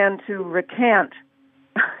than to recant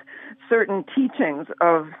certain teachings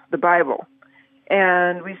of the Bible.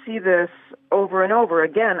 And we see this over and over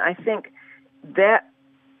again. I think that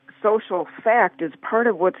social fact is part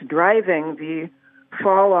of what's driving the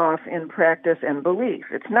fall off in practice and belief.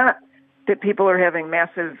 It's not that people are having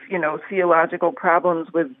massive, theological problems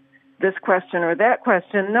with this question or that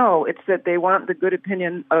question. No, it's that they want the good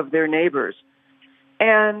opinion of their neighbors.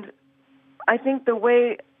 And I think the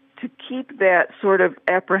way to keep that sort of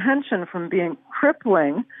apprehension from being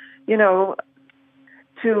crippling,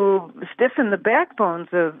 to stiffen the backbones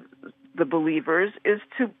of the believers is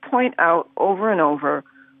to point out over and over,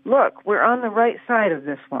 look, we're on the right side of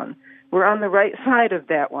this one. We're on the right side of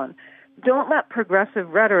that one. Don't let progressive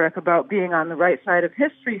rhetoric about being on the right side of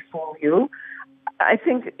history fool you. I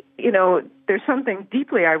think, there's something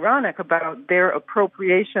deeply ironic about their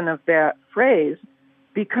appropriation of that phrase,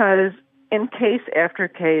 because in case after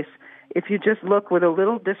case, if you just look with a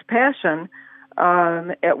little dispassion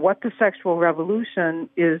at what the sexual revolution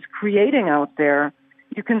is creating out there,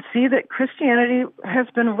 you can see that Christianity has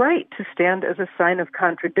been right to stand as a sign of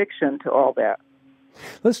contradiction to all that.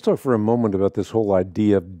 Let's talk for a moment about this whole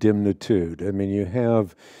idea of dhimmitude. I mean, you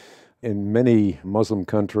have in many Muslim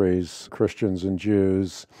countries, Christians and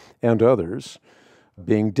Jews and others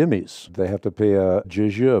being dhimmis. They have to pay a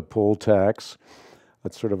jizya, a poll tax.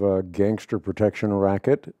 That's sort of a gangster protection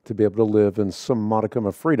racket to be able to live in some modicum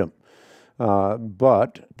of freedom.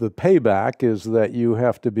 But the payback is that you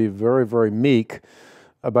have to be very, very meek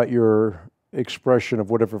about your expression of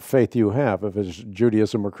whatever faith you have. If it's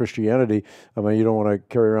Judaism or Christianity, you don't want to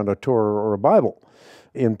carry around a Torah or a Bible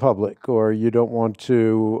in public, or you don't want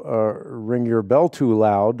to ring your bell too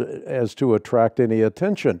loud as to attract any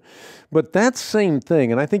attention. But that same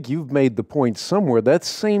thing, and I think you've made the point somewhere, that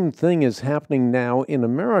same thing is happening now in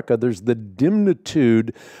America. There's the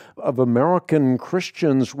dhimmitude of American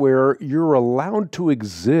Christians where you're allowed to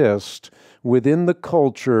exist within the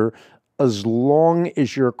culture as long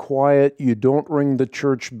as you're quiet, you don't ring the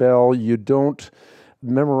church bell, you don't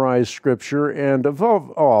memorize scripture, and above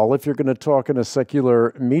all, if you're going to talk in a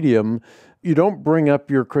secular medium, you don't bring up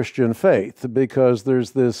your Christian faith, because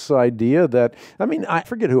there's this idea that, I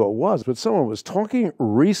forget who it was, but someone was talking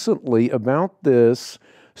recently about this,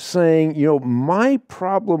 saying, my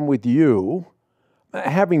problem with you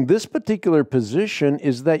having this particular position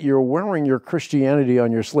is that you're wearing your Christianity on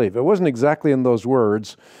your sleeve. It wasn't exactly in those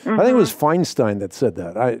words. Mm-hmm. I think it was Feinstein that said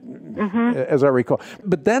that. as I recall.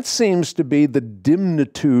 But that seems to be the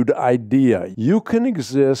dhimmitude idea. You can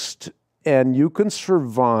exist and you can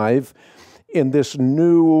survive in this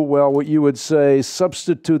new, well, what you would say,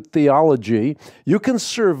 substitute theology. You can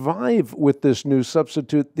survive with this new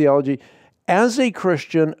substitute theology as a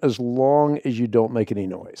Christian as long as you don't make any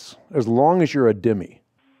noise, as long as you're a dhimmi.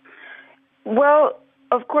 Well,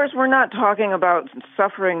 of course, we're not talking about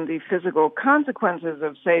suffering the physical consequences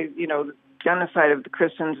of, say, the genocide of the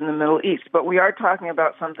Christians in the Middle East, but we are talking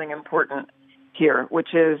about something important here,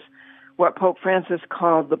 which is what Pope Francis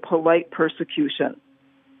called the polite persecution,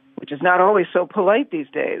 which is not always so polite these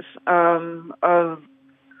days, of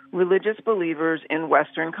religious believers in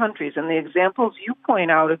Western countries. And the examples you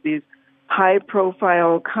point out of these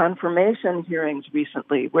high-profile confirmation hearings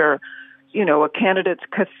recently where, a candidate's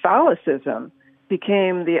Catholicism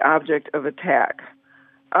became the object of attack,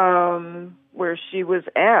 where she was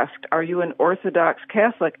asked, are you an Orthodox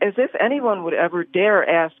Catholic? As if anyone would ever dare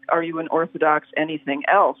ask, are you an Orthodox anything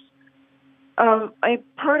else?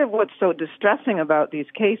 Part of what's so distressing about these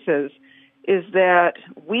cases is that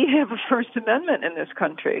we have a First Amendment in this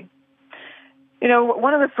country.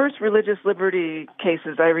 One of the first religious liberty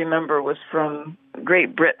cases I remember was from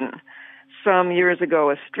Great Britain. Some years ago,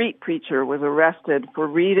 a street preacher was arrested for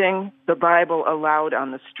reading the Bible aloud on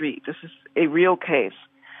the street. This is a real case.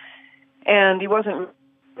 And he wasn't reading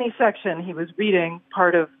any section. He was reading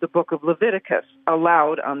part of the book of Leviticus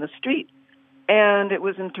aloud on the street. And it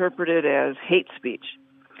was interpreted as hate speech.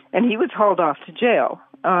 And he was hauled off to jail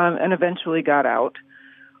and eventually got out.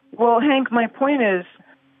 Well, Hank, my point is,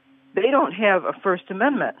 they don't have a First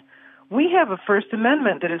Amendment. We have a First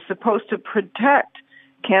Amendment that is supposed to protect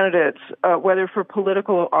candidates, whether for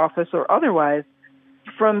political office or otherwise,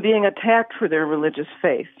 from being attacked for their religious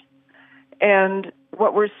faith. And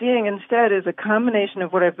what we're seeing instead is a combination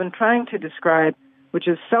of what I've been trying to describe, which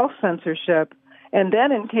is self-censorship, and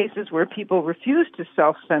then in cases where people refuse to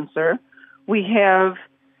self-censor, we have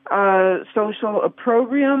social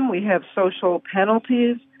opprobrium, we have social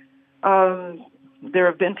penalties. There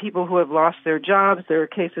have been people who have lost their jobs. There are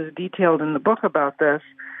cases detailed in the book about this.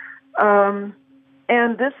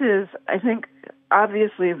 And this is, I think,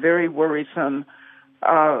 obviously a very worrisome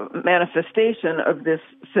manifestation of this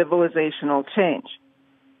civilizational change.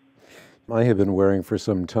 I have been wearing for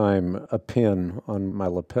some time a pin on my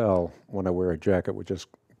lapel when I wear a jacket, which is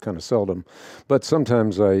kind of seldom. But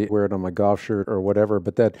sometimes I wear it on my golf shirt or whatever.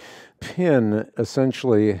 But that pin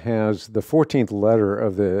essentially has the 14th letter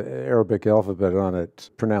of the Arabic alphabet on it,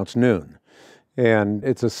 pronounced noon. And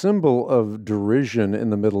it's a symbol of derision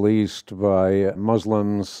in the Middle East by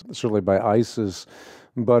Muslims, certainly by ISIS.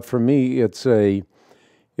 But for me, it's a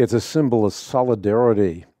symbol of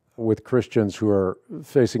solidarity with Christians who are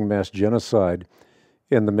facing mass genocide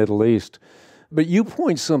in the Middle East. But you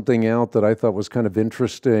point something out that I thought was kind of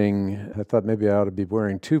interesting. I thought maybe I ought to be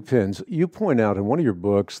wearing two pins. You point out in one of your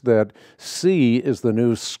books that C is the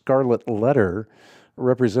new Scarlet letter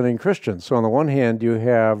representing Christians. So on the one hand, you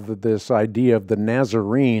have this idea of the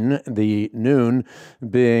Nazarene, the noon,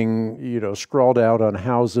 being, scrawled out on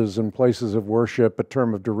houses and places of worship, a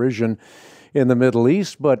term of derision in the Middle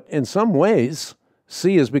East. But in some ways,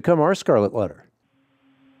 C has become our Scarlet letter.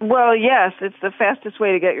 Well, yes, it's the fastest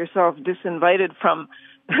way to get yourself disinvited from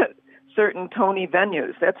certain Tony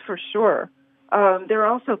venues, that's for sure. There are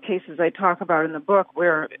also cases I talk about in the book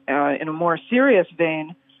where, in a more serious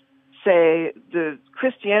vein, say the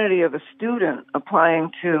Christianity of a student applying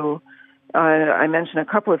to, I mentioned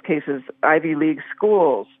a couple of cases, Ivy League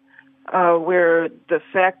schools, where the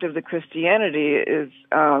fact of the Christianity is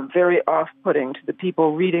very off-putting to the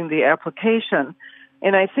people reading the application.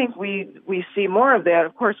 And I think we see more of that.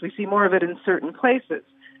 Of course, we see more of it in certain places.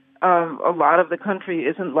 A lot of the country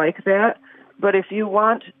isn't like that. But if you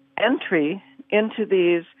want entry into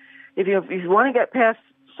these, if you want to get past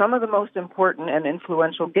some of the most important and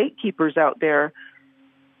influential gatekeepers out there,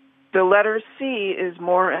 the letter C is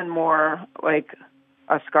more and more like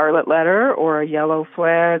a scarlet letter or a yellow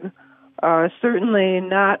flag, certainly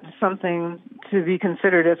not something to be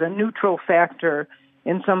considered as a neutral factor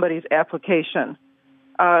in somebody's application.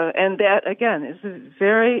 And that, again, is a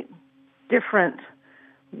very different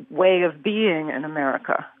way of being in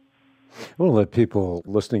America. I want to let people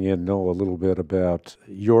listening in know a little bit about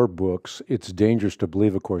your books. It's Dangerous to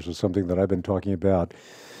Believe, of course, is something that I've been talking about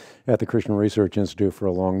at the Christian Research Institute for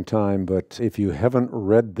a long time. But if you haven't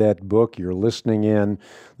read that book, you're listening in,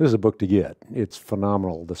 this is a book to get. It's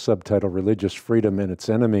phenomenal. The subtitle, Religious Freedom and Its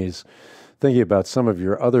Enemies. Thinking about some of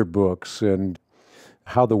your other books and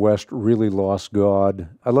how the West really lost God.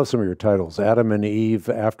 I love some of your titles. Adam and Eve,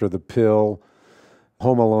 After the Pill,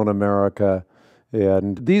 Home Alone America.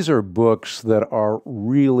 And these are books that are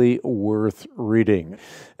really worth reading.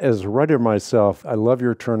 As a writer myself, I love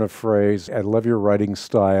your turn of phrase, I love your writing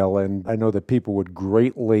style, and I know that people would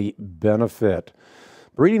greatly benefit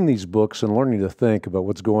reading these books and learning to think about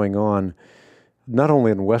what's going on, not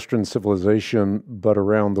only in Western civilization, but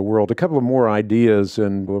around the world. A couple of more ideas,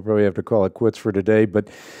 and we'll probably have to call it quits for today, but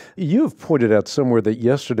you've pointed out somewhere that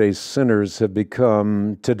yesterday's sinners have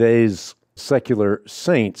become today's secular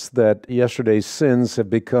saints, that yesterday's sins have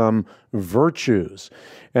become virtues,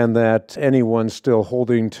 and that anyone still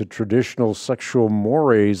holding to traditional sexual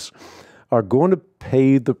mores are going to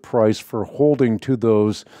pay the price for holding to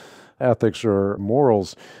those ethics or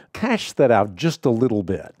morals. Hash that out just a little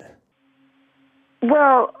bit.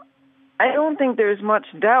 Well, I don't think there's much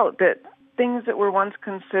doubt that things that were once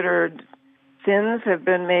considered sins have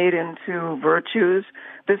been made into virtues.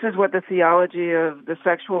 This is what the theology of the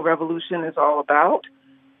sexual revolution is all about.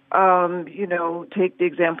 Take the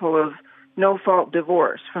example of no-fault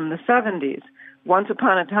divorce from the 70s. Once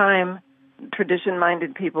upon a time,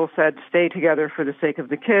 tradition-minded people said, stay together for the sake of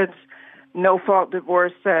the kids. No-fault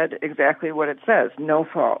divorce said exactly what it says, no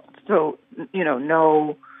fault. So,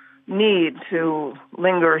 no need to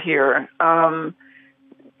linger here.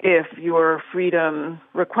 If your freedom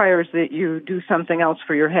requires that you do something else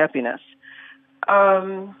for your happiness.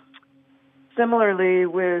 Similarly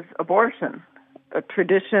with abortion,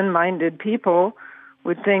 tradition-minded people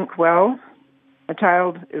would think, well, a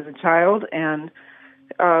child is a child and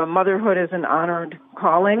motherhood is an honored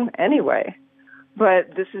calling anyway.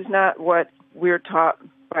 But this is not what we're taught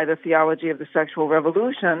by the theology of the sexual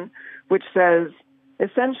revolution, which says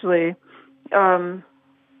essentially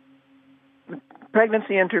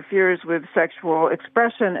pregnancy interferes with sexual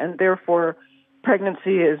expression, and therefore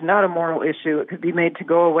pregnancy is not a moral issue. It could be made to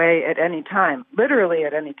go away at any time, literally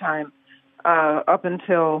at any time, up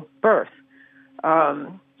until birth.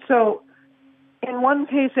 So in one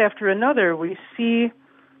case after another, we see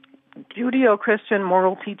Judeo-Christian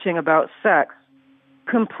moral teaching about sex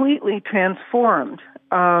completely transformed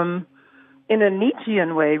in a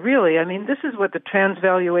Nietzschean way, really. I mean, this is what the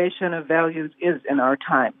transvaluation of values is in our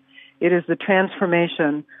time. It is the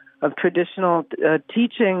transformation of traditional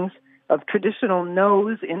teachings, of traditional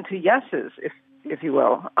no's into yeses, if you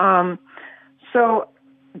will. So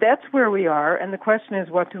that's where we are, and the question is,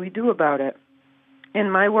 what do we do about it? In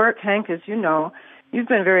my work, Hank, as you know, you've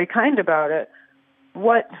been very kind about it.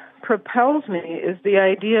 What propels me is the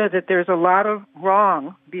idea that there's a lot of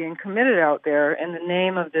wrong being committed out there in the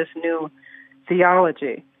name of this new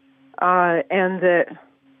theology, and that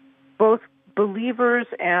both believers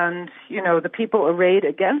and, the people arrayed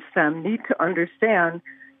against them need to understand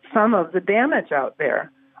some of the damage out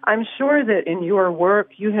there. I'm sure that in your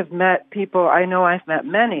work you have met people, I know I've met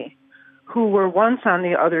many, who were once on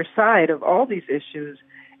the other side of all these issues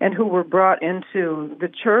and who were brought into the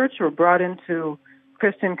church or brought into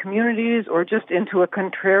Christian communities or just into a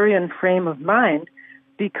contrarian frame of mind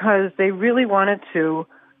because they really wanted to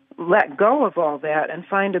let go of all that and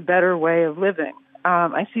find a better way of living.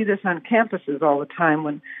 I see this on campuses all the time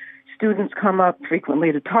when students come up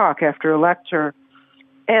frequently to talk after a lecture.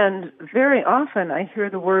 And very often I hear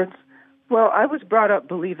the words, well, I was brought up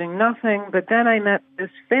believing nothing, but then I met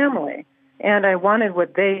this family and I wanted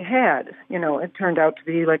what they had. It turned out to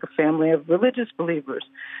be like a family of religious believers.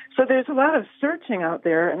 So there's a lot of searching out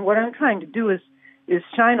there, and what I'm trying to do is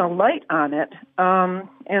shine a light on it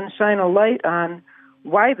and shine a light on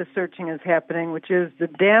why the searching is happening, which is the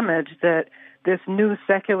damage that this new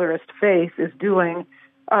secularist faith is doing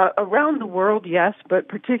around the world, yes, but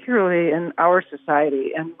particularly in our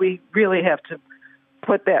society. And we really have to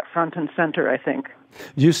put that front and center, I think.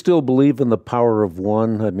 Do you still believe in the power of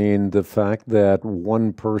one? I mean, the fact that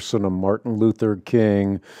one person, a Martin Luther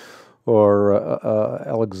King or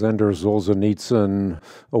Alexander Solzhenitsyn,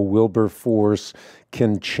 a Wilberforce,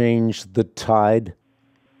 can change the tide?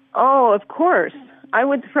 Oh, of course. I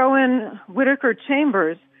would throw in Whittaker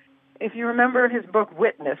Chambers. If you remember his book,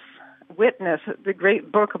 Witness, the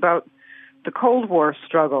great book about the Cold War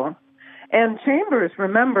struggle. And Chambers,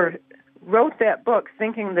 remember, wrote that book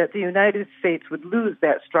thinking that the United States would lose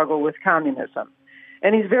that struggle with communism.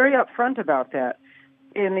 And he's very upfront about that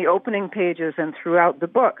in the opening pages and throughout the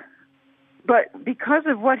book. But because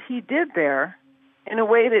of what he did there, in a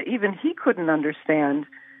way that even he couldn't understand,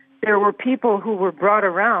 there were people who were brought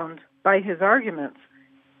around by his arguments.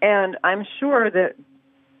 And I'm sure that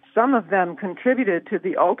some of them contributed to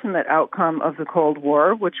the ultimate outcome of the Cold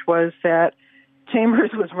War, which was that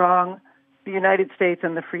Chambers was wrong. The United States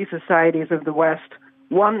and the free societies of the West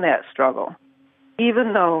won that struggle,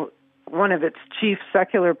 even though one of its chief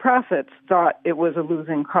secular prophets thought it was a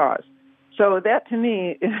losing cause. So that, to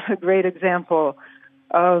me, is a great example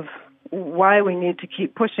of why we need to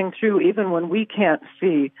keep pushing through even when we can't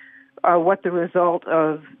see what the result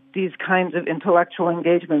of these kinds of intellectual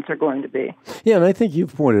engagements are going to be. Yeah, and I think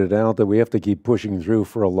you've pointed out that we have to keep pushing through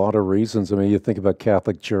for a lot of reasons. I mean, you think about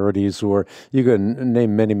Catholic Charities, or you can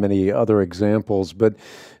name many, many other examples. But,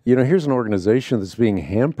 here's an organization that's being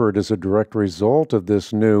hampered as a direct result of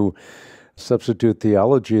this new substitute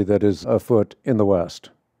theology that is afoot in the West.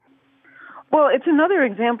 Well, it's another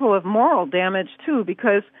example of moral damage, too,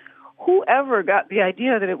 because whoever got the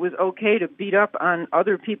idea that it was okay to beat up on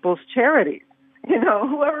other people's charities?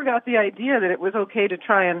 Whoever got the idea that it was okay to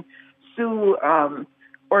try and sue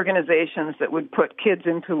organizations that would put kids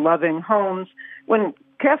into loving homes. When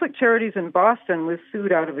Catholic Charities in Boston was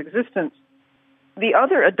sued out of existence, the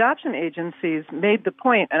other adoption agencies made the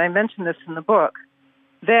point, and I mentioned this in the book,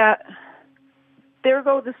 that there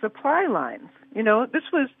go the supply lines.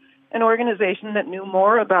 This was an organization that knew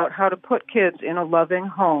more about how to put kids in a loving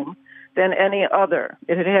home than any other.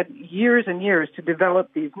 It had had years and years to develop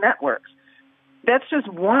these networks. That's just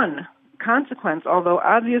one consequence, although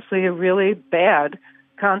obviously a really bad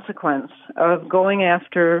consequence of going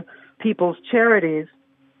after people's charities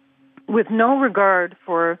with no regard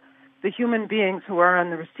for the human beings who are on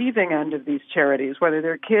the receiving end of these charities, whether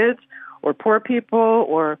they're kids or poor people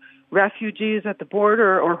or refugees at the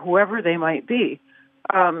border or whoever they might be.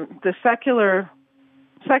 The secular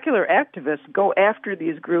activists go after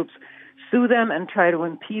these groups, sue them, and try to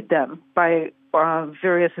impede them by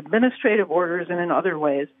various administrative orders and in other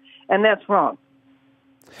ways, and that's wrong.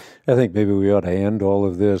 I think maybe we ought to end all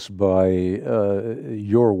of this by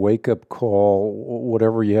your wake-up call,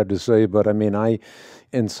 whatever you had to say. But I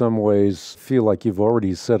in some ways, feel like you've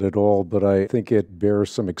already said it all, but I think it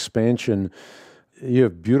bears some expansion. You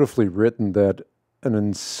have beautifully written that an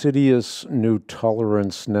insidious new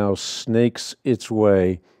tolerance now snakes its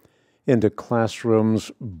way into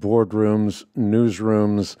classrooms, boardrooms,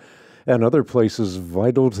 newsrooms, and other places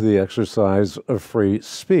vital to the exercise of free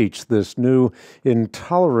speech. This new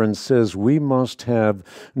intolerance says we must have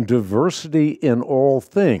diversity in all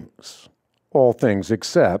things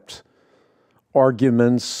except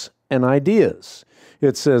arguments and ideas.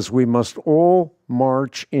 It says we must all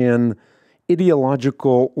march in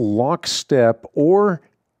ideological lockstep or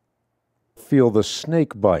feel the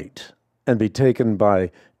snake bite and be taken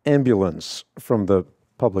by ambulance from the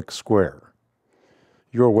public square.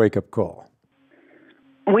 Your wake-up call.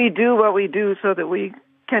 We do what we do so that we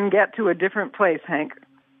can get to a different place, Hank.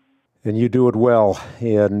 And you do it well.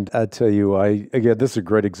 And I tell you, again, this is a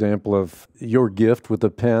great example of your gift with the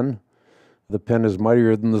pen. The pen is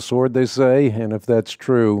mightier than the sword, they say. And if that's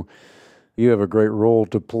true, you have a great role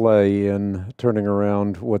to play in turning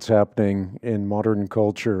around what's happening in modern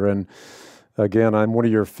culture. And again, I'm one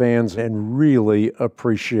of your fans and really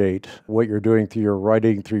appreciate what you're doing through your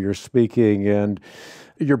writing, through your speaking, and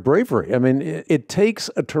your bravery. It takes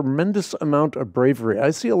a tremendous amount of bravery.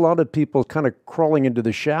 I see a lot of people kind of crawling into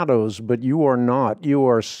the shadows, but you are not. You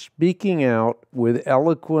are speaking out with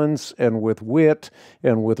eloquence and with wit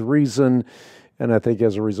and with reason. And I think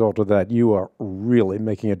as a result of that, you are really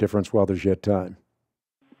making a difference while there's yet time.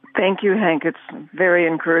 Thank you, Hank. It's very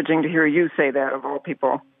encouraging to hear you say that, of all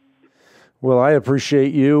people. Well, I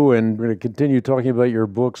appreciate you, and we're going to continue talking about your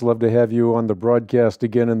books. Love to have you on the broadcast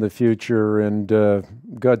again in the future, and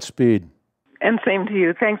Godspeed. And same to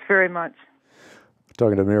you. Thanks very much.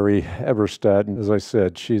 Talking to Mary Eberstadt, and as I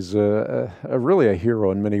said, she's really a hero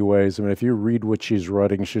in many ways. If you read what she's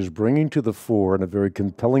writing, she's bringing to the fore in a very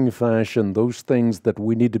compelling fashion those things that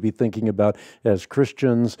we need to be thinking about as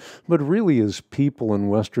Christians, but really as people in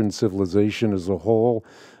Western civilization as a whole.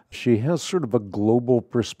 She has sort of a global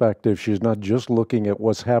perspective. She's not just looking at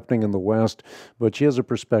what's happening in the West, but she has a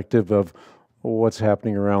perspective of what's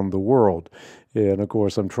happening around the world. And of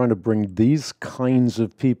course, I'm trying to bring these kinds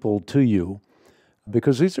of people to you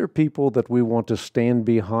because these are people that we want to stand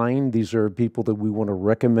behind. These are people that we want to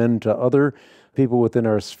recommend to other people within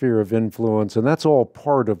our sphere of influence. And that's all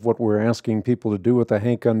part of what we're asking people to do with the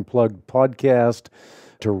Hank Unplugged podcast,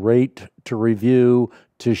 to rate, to review,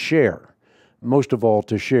 to share. Most of all,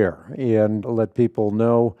 to share and let people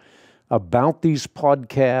know about these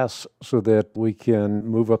podcasts so that we can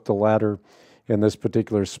move up the ladder in this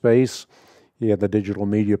particular space, the digital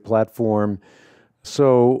media platform.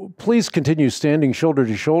 So please continue standing shoulder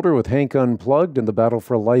to shoulder with Hank Unplugged in the battle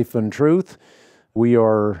for life and truth. We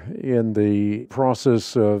are in the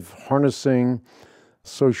process of harnessing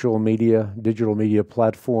social media, digital media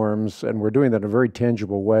platforms, and we're doing that in a very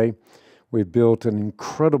tangible way. We built an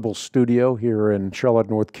incredible studio here in Charlotte,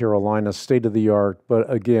 North Carolina, state of the art. But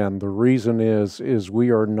again, the reason is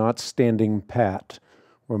we are not standing pat.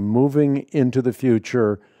 We're moving into the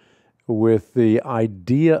future with the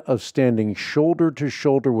idea of standing shoulder to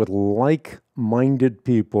shoulder with like-minded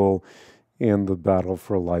people in the battle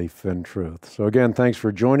for life and truth. So again, thanks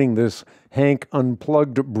for joining this Hank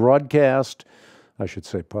Unplugged broadcast. I should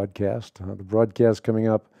say podcast. The broadcast coming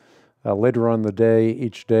up later on the day,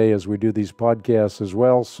 each day as we do these podcasts as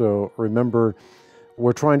well. So remember,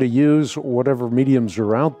 we're trying to use whatever mediums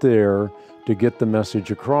are out there to get the message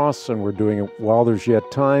across, and we're doing it while there's yet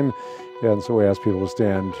time. And so we ask people to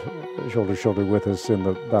stand shoulder to shoulder with us in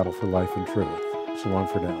the battle for life and truth. So long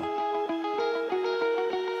for now.